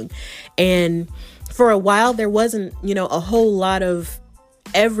long. And for a while, there wasn't, a whole lot of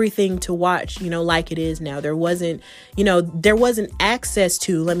everything to watch, like it is now. There wasn't access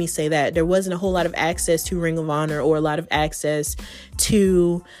to, let me say that, there wasn't a whole lot of access to Ring of Honor, or a lot of access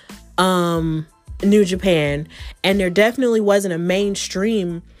to New Japan. And there definitely wasn't a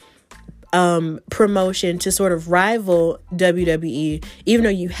mainstream promotion to sort of rival WWE, even though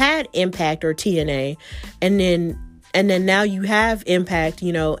you had Impact or TNA, and then now you have Impact,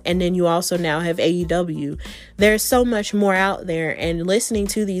 and then you also now have AEW. There's so much more out there, and listening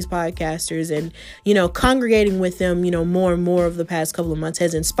to these podcasters and, congregating with them, more and more over the past couple of months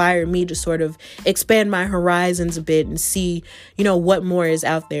has inspired me to sort of expand my horizons a bit and see, what more is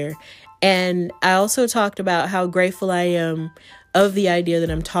out there. And I also talked about how grateful I am of the idea that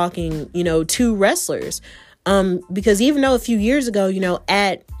I'm talking, to wrestlers. Because even though a few years ago,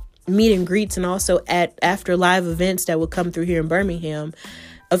 at meet and greets and also after live events that would come through here in Birmingham,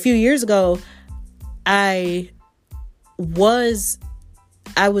 a few years ago, I was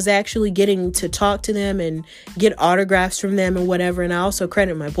actually getting to talk to them and get autographs from them and whatever. And I also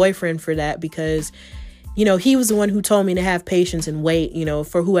credit my boyfriend for that, because he was the one who told me to have patience and wait,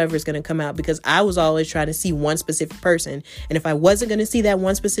 for whoever's going to come out, because I was always trying to see one specific person. And if I wasn't going to see that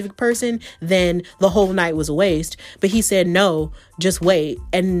one specific person, then the whole night was a waste. But he said, no, just wait.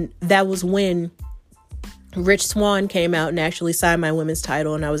 And that was when Rich Swann came out and actually signed my women's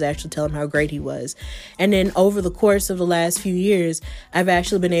title. And I was actually telling him how great he was. And then over the course of the last few years, I've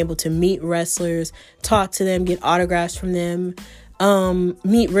actually been able to meet wrestlers, talk to them, get autographs from them,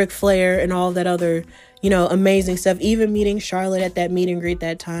 meet Ric Flair and all that other amazing stuff, even meeting Charlotte at that meet and greet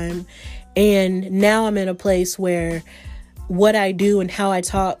that time. And now I'm in a place where what I do and how I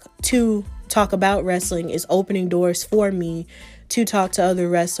talk about wrestling is opening doors for me to talk to other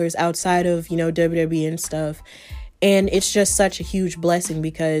wrestlers outside of, WWE and stuff. And it's just such a huge blessing,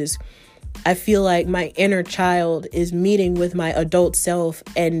 because I feel like my inner child is meeting with my adult self,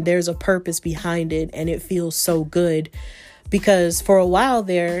 and there's a purpose behind it. And it feels so good, because for a while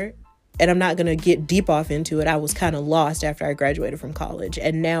there, and I'm not going to get deep off into it, I was kind of lost after I graduated from college.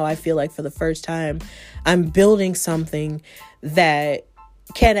 And now I feel like for the first time, I'm building something that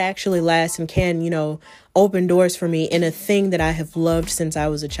can actually last and can, open doors for me in a thing that I have loved since I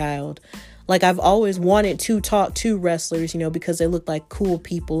was a child. Like, I've always wanted to talk to wrestlers, because they look like cool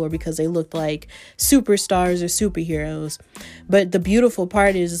people, or because they look like superstars or superheroes. But the beautiful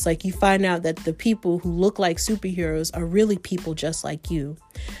part is, it's like you find out that the people who look like superheroes are really people just like you,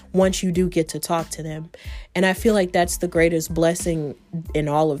 once you do get to talk to them. And I feel like that's the greatest blessing in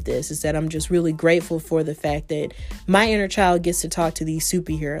all of this, is that I'm just really grateful for the fact that my inner child gets to talk to these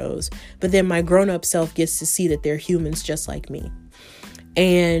superheroes, but then my grown-up self gets to see that they're humans just like me.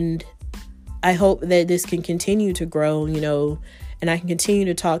 And I hope that this can continue to grow, and I can continue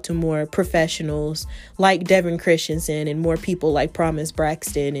to talk to more professionals like Devin Christianson, and more people like Promise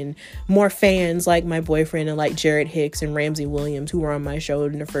Braxton, and more fans like my boyfriend, and like Jared Hicks and Ramsey Williams, who were on my show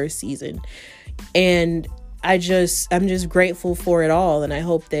in the first season. And I'm just grateful for it all. And I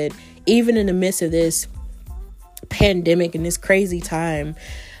hope that even in the midst of this pandemic and this crazy time,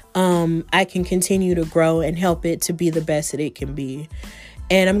 I can continue to grow and help it to be the best that it can be.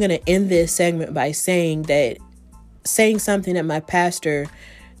 And I'm going to end this segment by saying something that my pastor,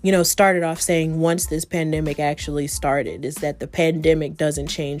 started off saying once this pandemic actually started, is that the pandemic doesn't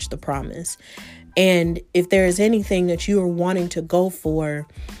change the promise. And if there is anything that you are wanting to go for,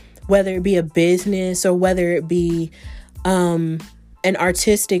 whether it be a business or whether it be an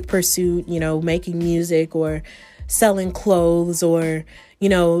artistic pursuit, making music or selling clothes or,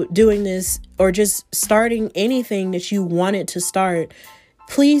 doing this or just starting anything that you wanted to start,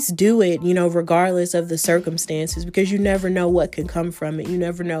 please do it, regardless of the circumstances, because you never know what can come from it. You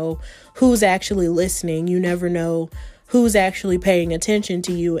never know who's actually listening. You never know who's actually paying attention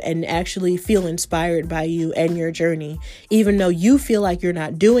to you and actually feel inspired by you and your journey. Even though you feel like you're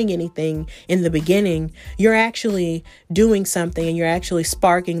not doing anything in the beginning, you're actually doing something and you're actually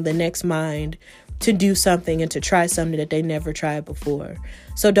sparking the next mind to do something and to try something that they never tried before.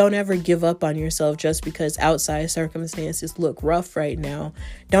 So don't ever give up on yourself just because outside circumstances look rough right now.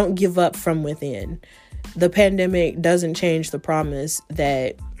 Don't give up from within. The pandemic doesn't change the promise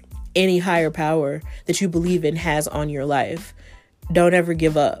that any higher power that you believe in has on your life. Don't ever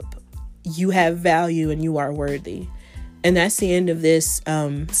give up. You have value and you are worthy. And that's the end of this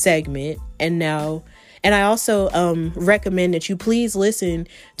segment. And I also recommend that you please listen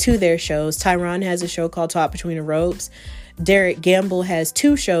to their shows. Tyron has a show called Talk Between the Ropes. Derek Gamble has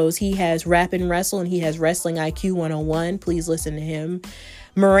 2 shows. He has Rap and Wrestle and he has Wrestling IQ 101. Please listen to him.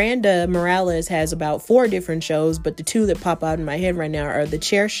 Miranda Morales has about 4 different shows, but the 2 that pop out in my head right now are the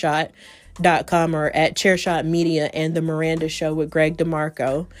Chairshot.com or at Chairshot Media and the Miranda Show with Greg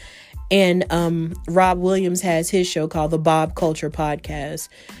DeMarco. And Rob Williams has his show called the Bob Culture Podcast.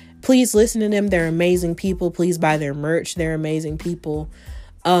 Please listen to them. They're amazing people. Please buy their merch. They're amazing people.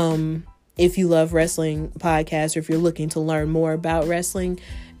 If you love wrestling podcasts or if you're looking to learn more about wrestling,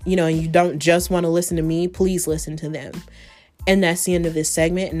 and you don't just want to listen to me, please listen to them. And that's the end of this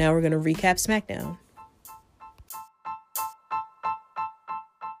segment. And now we're going to recap SmackDown.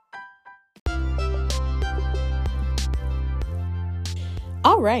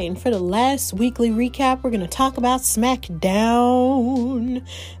 All right, and for the last weekly recap, we're going to talk about SmackDown.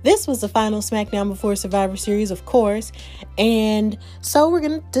 This was the final SmackDown before Survivor Series, of course. And so we're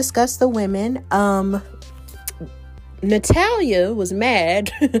going to discuss the women. Natalya was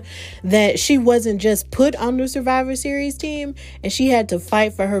mad that she wasn't just put on the Survivor Series team and she had to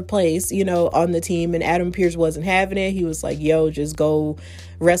fight for her place, on the team. And Adam Pearce wasn't having it. He was like, yo, just go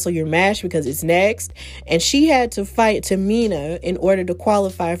wrestle your match because it's next. And she had to fight Tamina in order to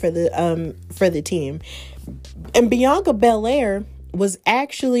qualify for the team. And Bianca Belair was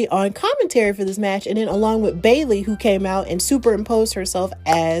actually on commentary for this match, and then along with Bayley, who came out and superimposed herself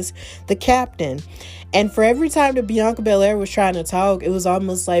as the captain. And for every time that Bianca Belair was trying to talk, it was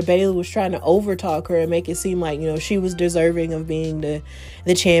almost like Bayley was trying to overtalk her and make it seem like, she was deserving of being the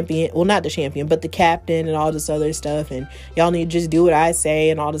champion. Well, not the champion, but the captain and all this other stuff. And y'all need to just do what I say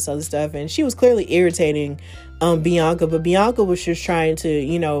and all this other stuff. And she was clearly irritating Bianca, but Bianca was just trying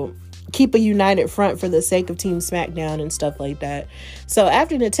to, keep a united front for the sake of Team SmackDown and stuff like that. So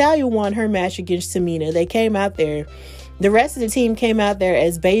after Natalya won her match against Tamina, they came out there. The rest of the team came out there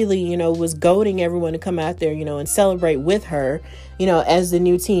as Bayley, was goading everyone to come out there, and celebrate with her, as the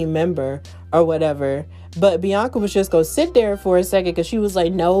new team member or whatever. But Bianca was just going to sit there for a second because she was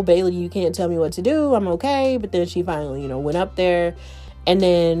like, no, Bayley, you can't tell me what to do. I'm okay. But then she finally, went up there, and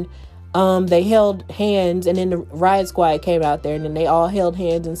then they held hands, and then the Riot Squad came out there, and then they all held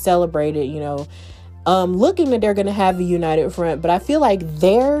hands and celebrated, looking that they're going to have a united front. But I feel like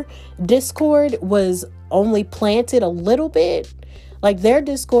their discord was only planted a little bit. Like their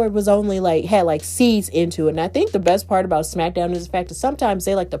discord was only had seeds into it. And I think the best part about SmackDown is the fact that sometimes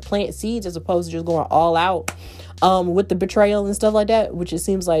they like to plant seeds as opposed to just going all out with the betrayal and stuff like that, which it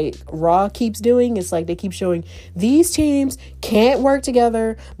seems like Raw keeps doing. It's like they keep showing these teams can't work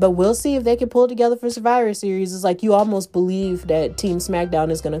together, but we'll see if they can pull together for Survivor Series. It's like you almost believe that Team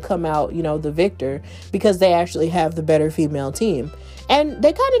SmackDown is going to come out, the victor, because they actually have the better female team. And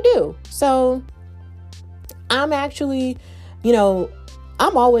they kind of do. So I'm actually,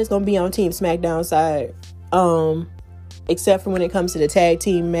 I'm always going to be on Team SmackDown side, except for when it comes to the tag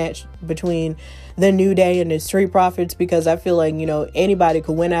team match between the New Day and the Street Profits, because I feel like, anybody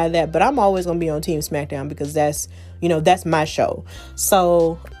could win out of that. But I'm always going to be on Team SmackDown because that's my show.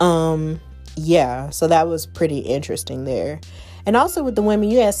 So, yeah, so that was pretty interesting there. And also with the women,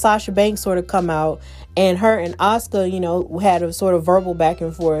 you had Sasha Banks sort of come out, and her and Asuka, had a sort of verbal back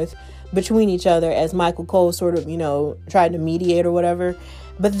and forth between each other as Michael Cole sort of, tried to mediate or whatever.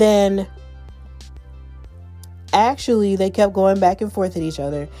 But then actually they kept going back and forth at each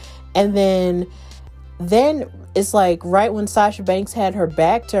other. And then Then it's like right when Sasha Banks had her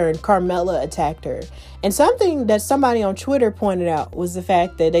back turned, Carmella attacked her. And something that somebody on Twitter pointed out was the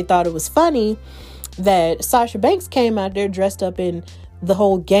fact that they thought it was funny that Sasha Banks came out there dressed up in the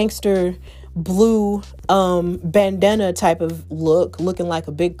whole gangster blue bandana type of look, looking like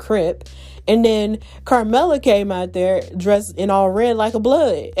a big Crip. And then Carmella came out there dressed in all red like a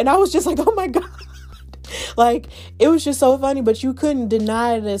blood. And I was just like, oh my God. Like, it was just so funny, but you couldn't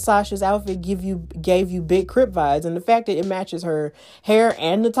deny that Sasha's outfit gave you big Crip vibes. And the fact that it matches her hair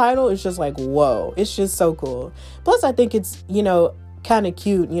and the title is just like, whoa, it's just so cool. Plus, I think it's, kind of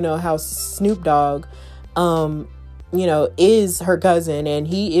cute, how Snoop Dogg, is her cousin, and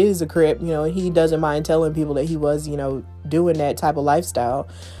he is a Crip, and he doesn't mind telling people that he was, doing that type of lifestyle,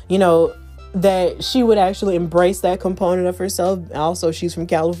 that she would actually embrace that component of herself. Also, she's from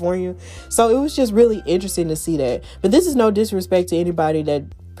California. So it was just really interesting to see that. But this is no disrespect to anybody that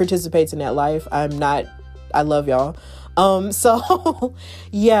participates in that life. I love y'all. So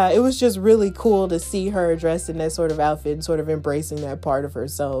yeah, it was just really cool to see her dressed in that sort of outfit and sort of embracing that part of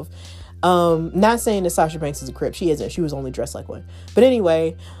herself. Not saying that Sasha Banks is a Crip. She isn't. She was only dressed like one. But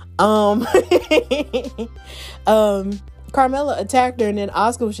anyway, Carmella attacked her, and then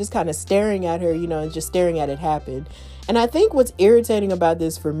Asuka was just kind of staring at her, and just staring at it happen. And I think what's irritating about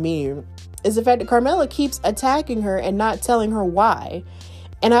this for me is the fact that Carmella keeps attacking her and not telling her why.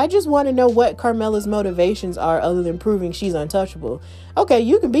 And I just want to know what Carmella's motivations are other than proving she's untouchable. Okay,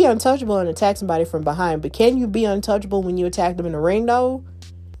 you can be untouchable and attack somebody from behind, but can you be untouchable when you attack them in the ring, though?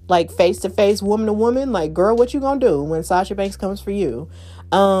 Like, face-to-face, woman to woman? Like, girl, what you gonna do when Sasha Banks comes for you?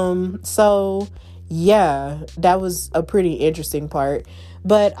 So yeah, that was a pretty interesting part.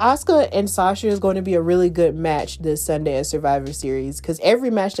 But Asuka and Sasha is going to be a really good match this Sunday at Survivor Series, because every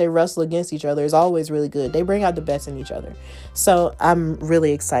match they wrestle against each other is always really good. They bring out the best in each other. So I'm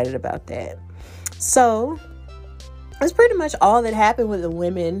really excited about that. So that's pretty much all that happened with the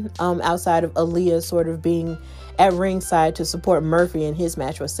women, outside of Aaliyah sort of being at ringside to support Murphy in his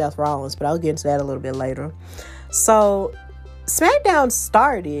match with Seth Rollins. But I'll get into that a little bit later. So SmackDown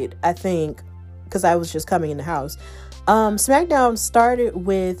started, I think, because I was just coming in the house. SmackDown started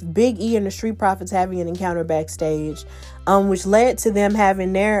with Big E and the Street Profits having an encounter backstage, which led to them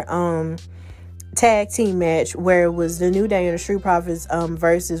having their tag team match, where it was the New Day and the Street Profits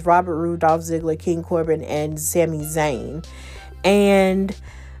versus Robert Roode, Dolph Ziggler, King Corbin, and Sami Zayn. And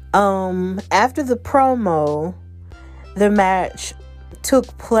after the promo, the match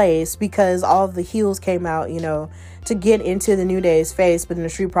took place because all of the heels came out, to get into the New Day's face, but then the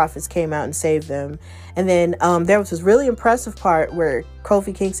Street Profits came out and saved them. And then there was this really impressive part where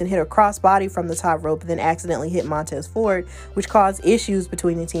Kofi Kingston hit a crossbody from the top rope and then accidentally hit Montez Ford, which caused issues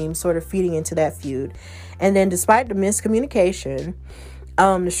between the teams, sort of feeding into that feud. And then despite the miscommunication,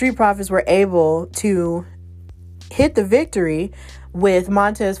 the Street Profits were able to hit the victory with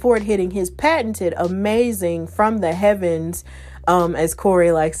Montez Ford hitting his patented amazing from the heavens, as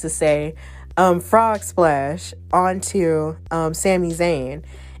Corey likes to say, frog splash onto Sami Zayn.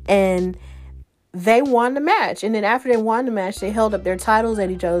 And they won the match. And then after they won the match, they held up their titles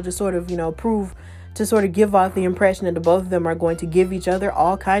at each other to sort of, prove, to sort of give off the impression that the both of them are going to give each other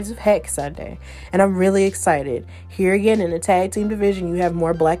all kinds of heck Sunday. And I'm really excited. Here again, in the tag team division, you have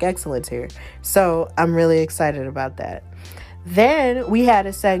more black excellence here. So I'm really excited about that. Then we had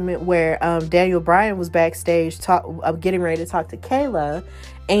a segment where Daniel Bryan was backstage getting ready to talk to Kayla,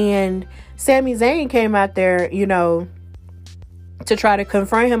 and Sami Zayn came out there, to try to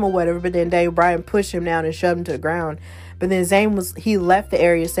confront him or whatever, but then Daniel Bryan pushed him down and shoved him to the ground. But then he left the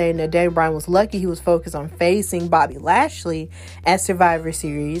area saying that Daniel Bryan was lucky he was focused on facing Bobby Lashley at Survivor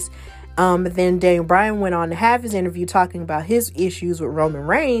Series. But then Daniel Bryan went on to have his interview talking about his issues with Roman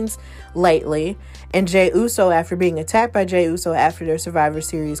Reigns lately, and Jey Uso after being attacked by Jey Uso after their Survivor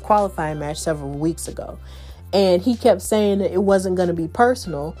Series qualifying match several weeks ago. And he kept saying that it wasn't going to be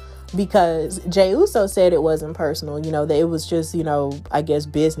personal, because Jey Uso said it wasn't personal, that it was just, I guess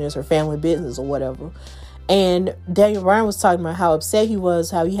business or family business or whatever. And Daniel Bryan was talking about how upset he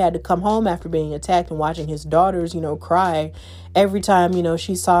was, how he had to come home after being attacked and watching his daughters, cry every time,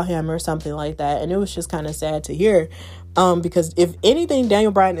 she saw him or something like that. And it was just kind of sad to hear, because if anything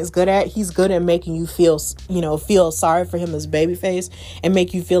Daniel Bryan is good at, he's good at making you feel sorry for him as babyface and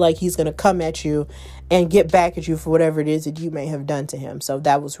make you feel like he's going to come at you and get back at you for whatever it is that you may have done to him. So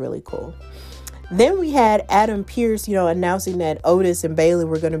that was really cool. Then we had Adam Pearce, announcing that Otis and Bayley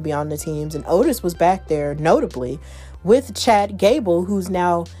were going to be on the teams. And Otis was back there, notably, with Chad Gable, who's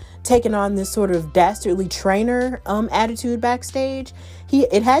now taking on this sort of dastardly trainer attitude backstage.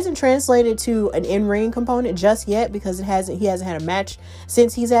 It hasn't translated to an in-ring component just yet because he hasn't had a match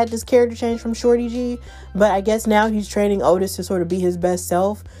since he's had this character change from Shorty G. But I guess now he's training Otis to sort of be his best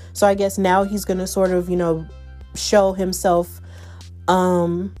self. So I guess now he's going to sort of, show himself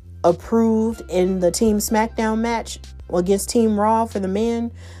approved in the Team SmackDown match against Team Raw for the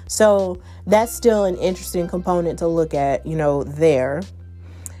men. So that's still an interesting component to look at, there.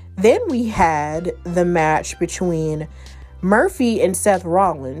 Then we had the match between Murphy and Seth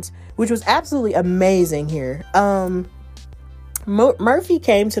Rollins, which was absolutely amazing here. Murphy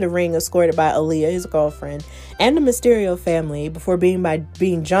came to the ring escorted by Aaliyah, his girlfriend, and the Mysterio family before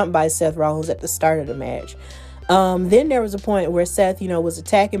being jumped by Seth Rollins at the start of the match. Then there was a point where Seth, was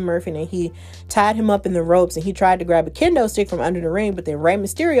attacking Murphy, and he tied him up in the ropes, and he tried to grab a kendo stick from under the ring, but then Rey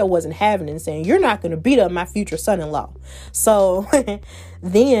Mysterio wasn't having it and saying, "You're not going to beat up my future son-in-law." So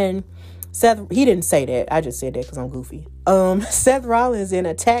then he didn't say that. I just said that because I'm goofy. Seth Rollins then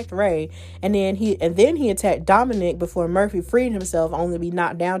attacked Rey, and then he attacked Dominic before Murphy freed himself, only to be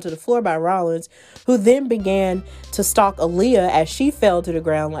knocked down to the floor by Rollins, who then began to stalk Aaliyah as she fell to the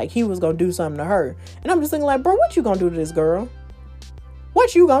ground like he was gonna do something to her. And I'm just thinking like, bro, what you gonna do to this girl?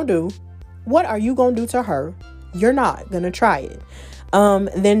 What you gonna do? What are you gonna do to her? You're not gonna try it.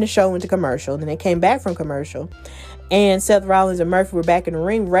 Then the show went to commercial. Then they came back from commercial, and Seth Rollins and Murphy were back in the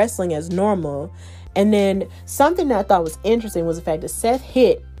ring wrestling as normal. And then something that I thought was interesting was the fact that Seth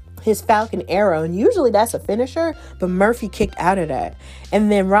hit his Falcon Arrow, and usually that's a finisher, but Murphy kicked out of that. And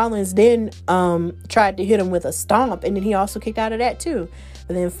then Rollins then tried to hit him with a stomp, and then he also kicked out of that too.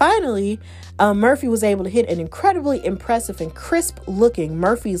 But then finally, Murphy was able to hit an incredibly impressive and crisp looking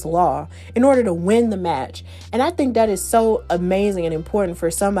Murphy's Law in order to win the match. And I think that is so amazing and important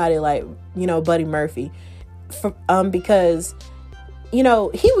for somebody like, Buddy Murphy, because he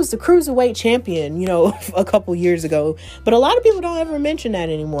was the cruiserweight champion, a couple years ago, but a lot of people don't ever mention that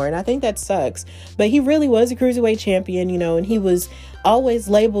anymore. And I think that sucks, but he really was a cruiserweight champion, and he was always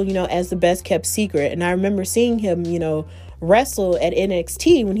labeled, as the best kept secret. And I remember seeing him, wrestle at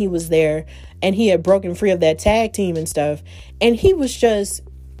NXT when he was there, and he had broken free of that tag team and stuff. And he was just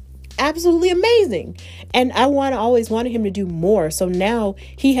absolutely amazing. And I always wanted him to do more. So now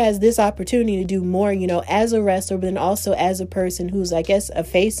he has this opportunity to do more, as a wrestler, but then also as a person who's, I guess, a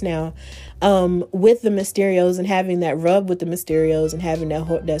face now, with the Mysterios, and having that rub with the Mysterios, and having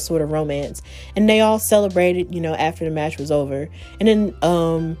that sort of romance. And they all celebrated, after the match was over. And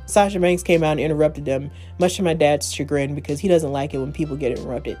then Sasha Banks came out and interrupted them, much to my dad's chagrin, because he doesn't like it when people get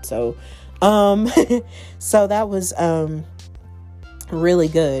interrupted. So so that was really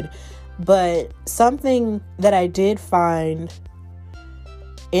good. But something that I did find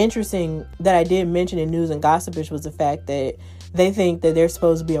interesting that I did mention in News and Gossipish was the fact that they think that there's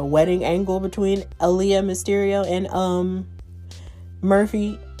supposed to be a wedding angle between Aaliyah, Mysterio, and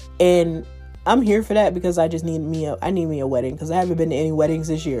Murphy. And I'm here for that, because I just need me a wedding, because I haven't been to any weddings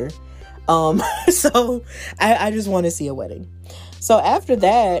this year. So I just want to see a wedding. So after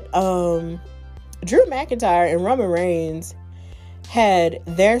that, Drew McIntyre and Roman Reigns had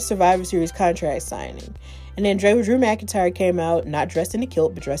their Survivor Series contract signing. And then Drew McIntyre came out, not dressed in a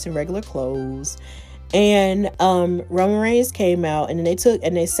kilt, but dressed in regular clothes. And Roman Reigns came out, and then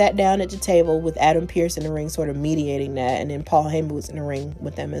they sat down at the table with Adam Pearce in the ring, sort of mediating that. And then Paul Heyman was in the ring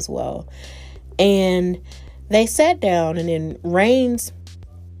with them as well. And they sat down, and then Reigns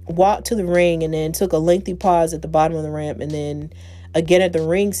walked to the ring, and then took a lengthy pause at the bottom of the ramp, and then again at the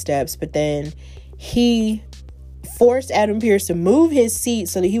ring steps. But then he forced Adam Pearce to move his seat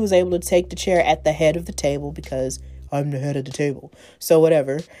so that he was able to take the chair at the head of the table, because I'm the head of the table. So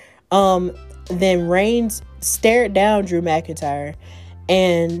whatever. Then Reigns stared down Drew McIntyre,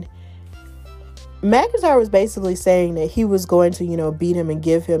 and McIntyre was basically saying that he was going to, beat him and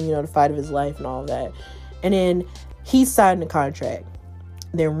give him, the fight of his life and all that. And then he signed the contract.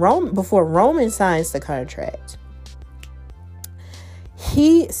 Then before Roman signs the contract,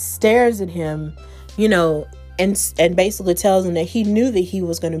 he stares at him, and basically tells him that he knew that he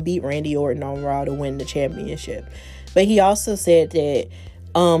was going to beat Randy Orton on Raw to win the championship. But he also said that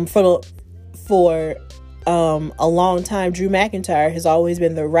for a long time, Drew McIntyre has always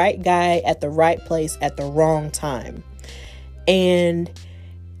been the right guy at the right place at the wrong time. And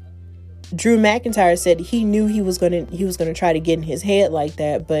Drew McIntyre said he knew he was gonna try to get in his head like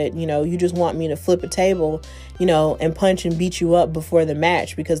that, but you just want me to flip a table, and punch and beat you up before the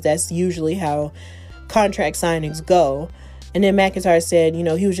match, because that's usually how contract signings go. And then McIntyre said,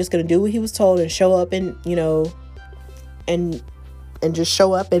 he was just going to do what he was told and show up and, and just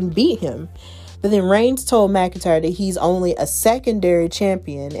show up and beat him. But then Reigns told McIntyre that he's only a secondary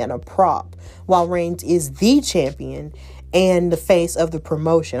champion and a prop, while Reigns is the champion and the face of the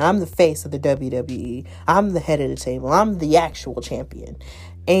promotion. I'm the face of the WWE. I'm the head of the table. I'm the actual champion.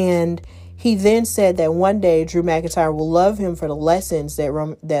 And he then said that one day Drew McIntyre will love him for the lessons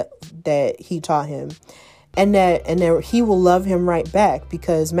that he taught him. And that he will love him right back,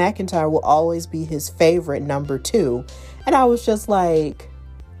 because McIntyre will always be his favorite number 2. And I was just like,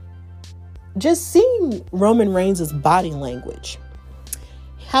 just seeing Roman Reigns' body language,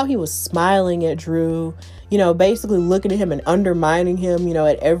 how he was smiling at Drew, basically looking at him and undermining him,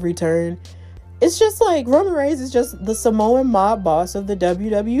 at every turn. It's just like Roman Reigns is just the Samoan mob boss of the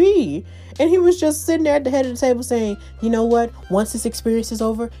WWE. And he was just sitting there at the head of the table saying, you know what? Once this experience is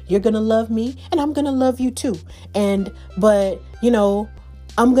over, you're going to love me and I'm going to love you too. But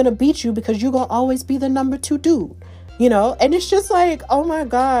I'm going to beat you because you're going to always be the number 2 dude, and it's just like, oh my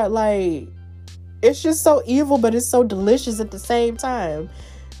God, like, it's just so evil, but it's so delicious at the same time.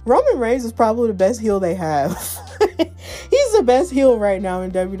 Roman Reigns is probably the best heel they have. He's the best heel right now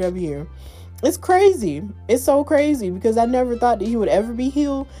in WWE. It's crazy. It's so crazy, because I never thought that he would ever be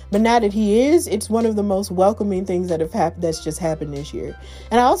heel. But now that he is, it's one of the most welcoming things that have happened. That's just happened this year.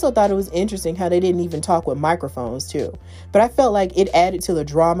 And I also thought it was interesting how they didn't even talk with microphones too. But I felt like it added to the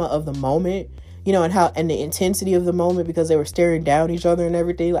drama of the moment, and the intensity of the moment, because they were staring down each other and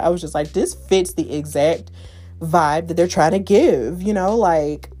everything. I was just like, this fits the exact vibe that they're trying to give.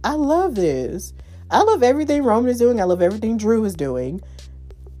 Like, I love this. I love everything Roman is doing. I love everything Drew is doing.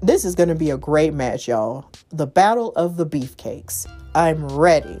 This is going to be a great match, y'all. The Battle of the Beefcakes. I'm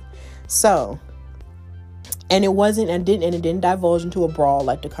ready. So, and it didn't divulge into a brawl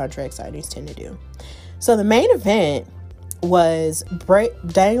like the contract signings tend to do. So the main event was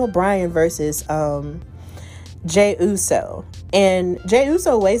Daniel Bryan versus Jey Uso. And Jey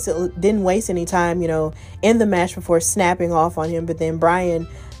Uso didn't waste any time, in the match before snapping off on him. But then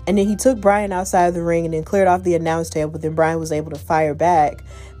he took Bryan outside the ring and then cleared off the announce table. But then Bryan was able to fire back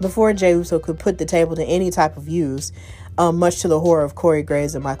before Jey Uso could put the table to any type of use, much to the horror of Corey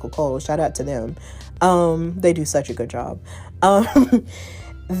Graves and Michael Cole. Shout out to them. They do such a good job.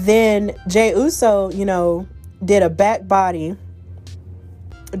 Then Jey Uso, did a back body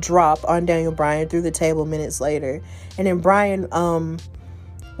drop on Daniel Bryan through the table minutes later. And then Bryan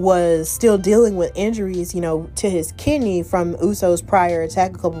was still dealing with injuries, to his kidney from Uso's prior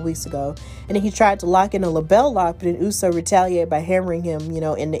attack a couple weeks ago. And then he tried to lock in a label lock, but then Uso retaliated by hammering him,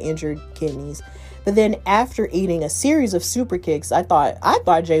 in the injured kidneys. But then after eating a series of super kicks, I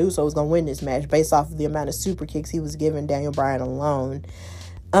thought Jey Uso was going to win this match based off of the amount of super kicks he was giving Daniel Bryan alone.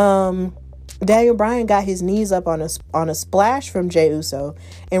 Daniel Bryan got his knees up on a splash from Jey Uso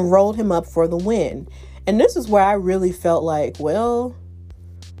and rolled him up for the win. And this is where I really felt like, well,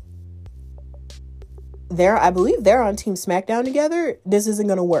 I believe they're on Team SmackDown together. This isn't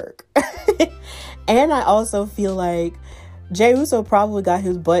going to work. And I also feel like Jey Uso probably got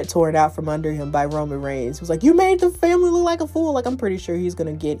his butt torn out from under him by Roman Reigns. He was like, you made the family look like a fool. Like, I'm pretty sure he's going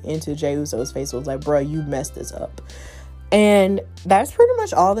to get into Jey Uso's face. It was like, bro, you messed this up. And that's pretty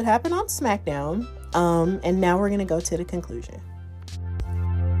much all that happened on SmackDown. And now we're going to go to the conclusion.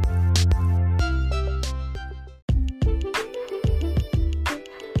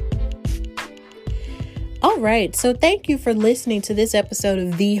 All right, so thank you for listening to this episode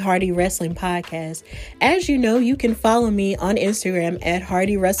of the Hardy Wrestling Podcast. As you know, you can follow me on Instagram at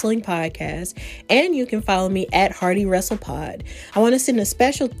Hardy Wrestling Podcast, and you can follow me at Hardy Wrestle Pod. I want to send a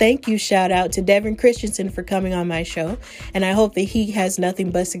special thank you shout out to Devin Christianson for coming on my show, and I hope that he has nothing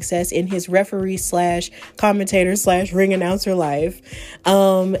but success in his referee / commentator / ring announcer life.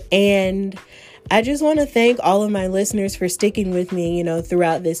 And I just want to thank all of my listeners for sticking with me,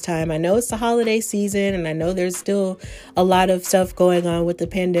 throughout this time. I know it's the holiday season and I know there's still a lot of stuff going on with the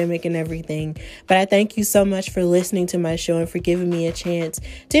pandemic and everything, but I thank you so much for listening to my show and for giving me a chance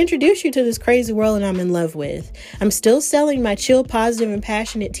to introduce you to this crazy world that I'm in love with. I'm still selling my Chill, Positive, and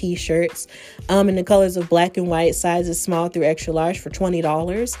Passionate t-shirts in the colors of black and white, sizes small through extra large for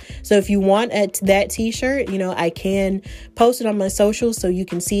 $20. So if you want that t-shirt, I can post it on my socials so you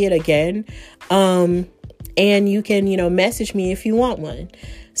can see it again. And you can, message me if you want one.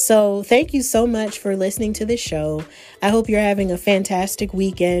 So thank you so much for listening to this show. I hope you're having a fantastic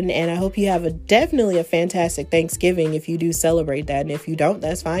weekend, and I hope you have definitely a fantastic Thanksgiving if you do celebrate that. And if you don't,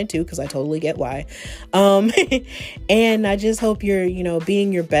 that's fine too, because I totally get why. And I just hope you're,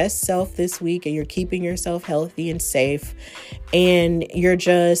 being your best self this week, and you're keeping yourself healthy and safe, and you're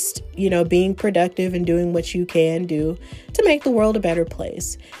just, being productive and doing what you can do to make the world a better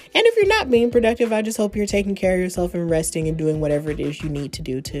place. And if you're not being productive, I just hope you're taking care of yourself and resting and doing whatever it is you need to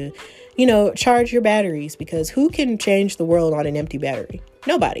do to, charge your batteries, because who can change the world on an empty battery?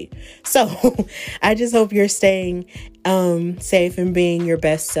 Nobody. So I just hope you're staying safe and being your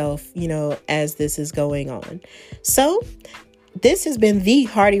best self, as this is going on. So this has been the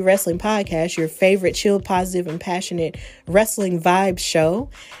Hardy Wrestling Podcast, your favorite chill, positive, and passionate wrestling vibes show.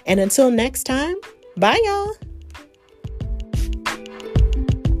 And until next time, bye, y'all.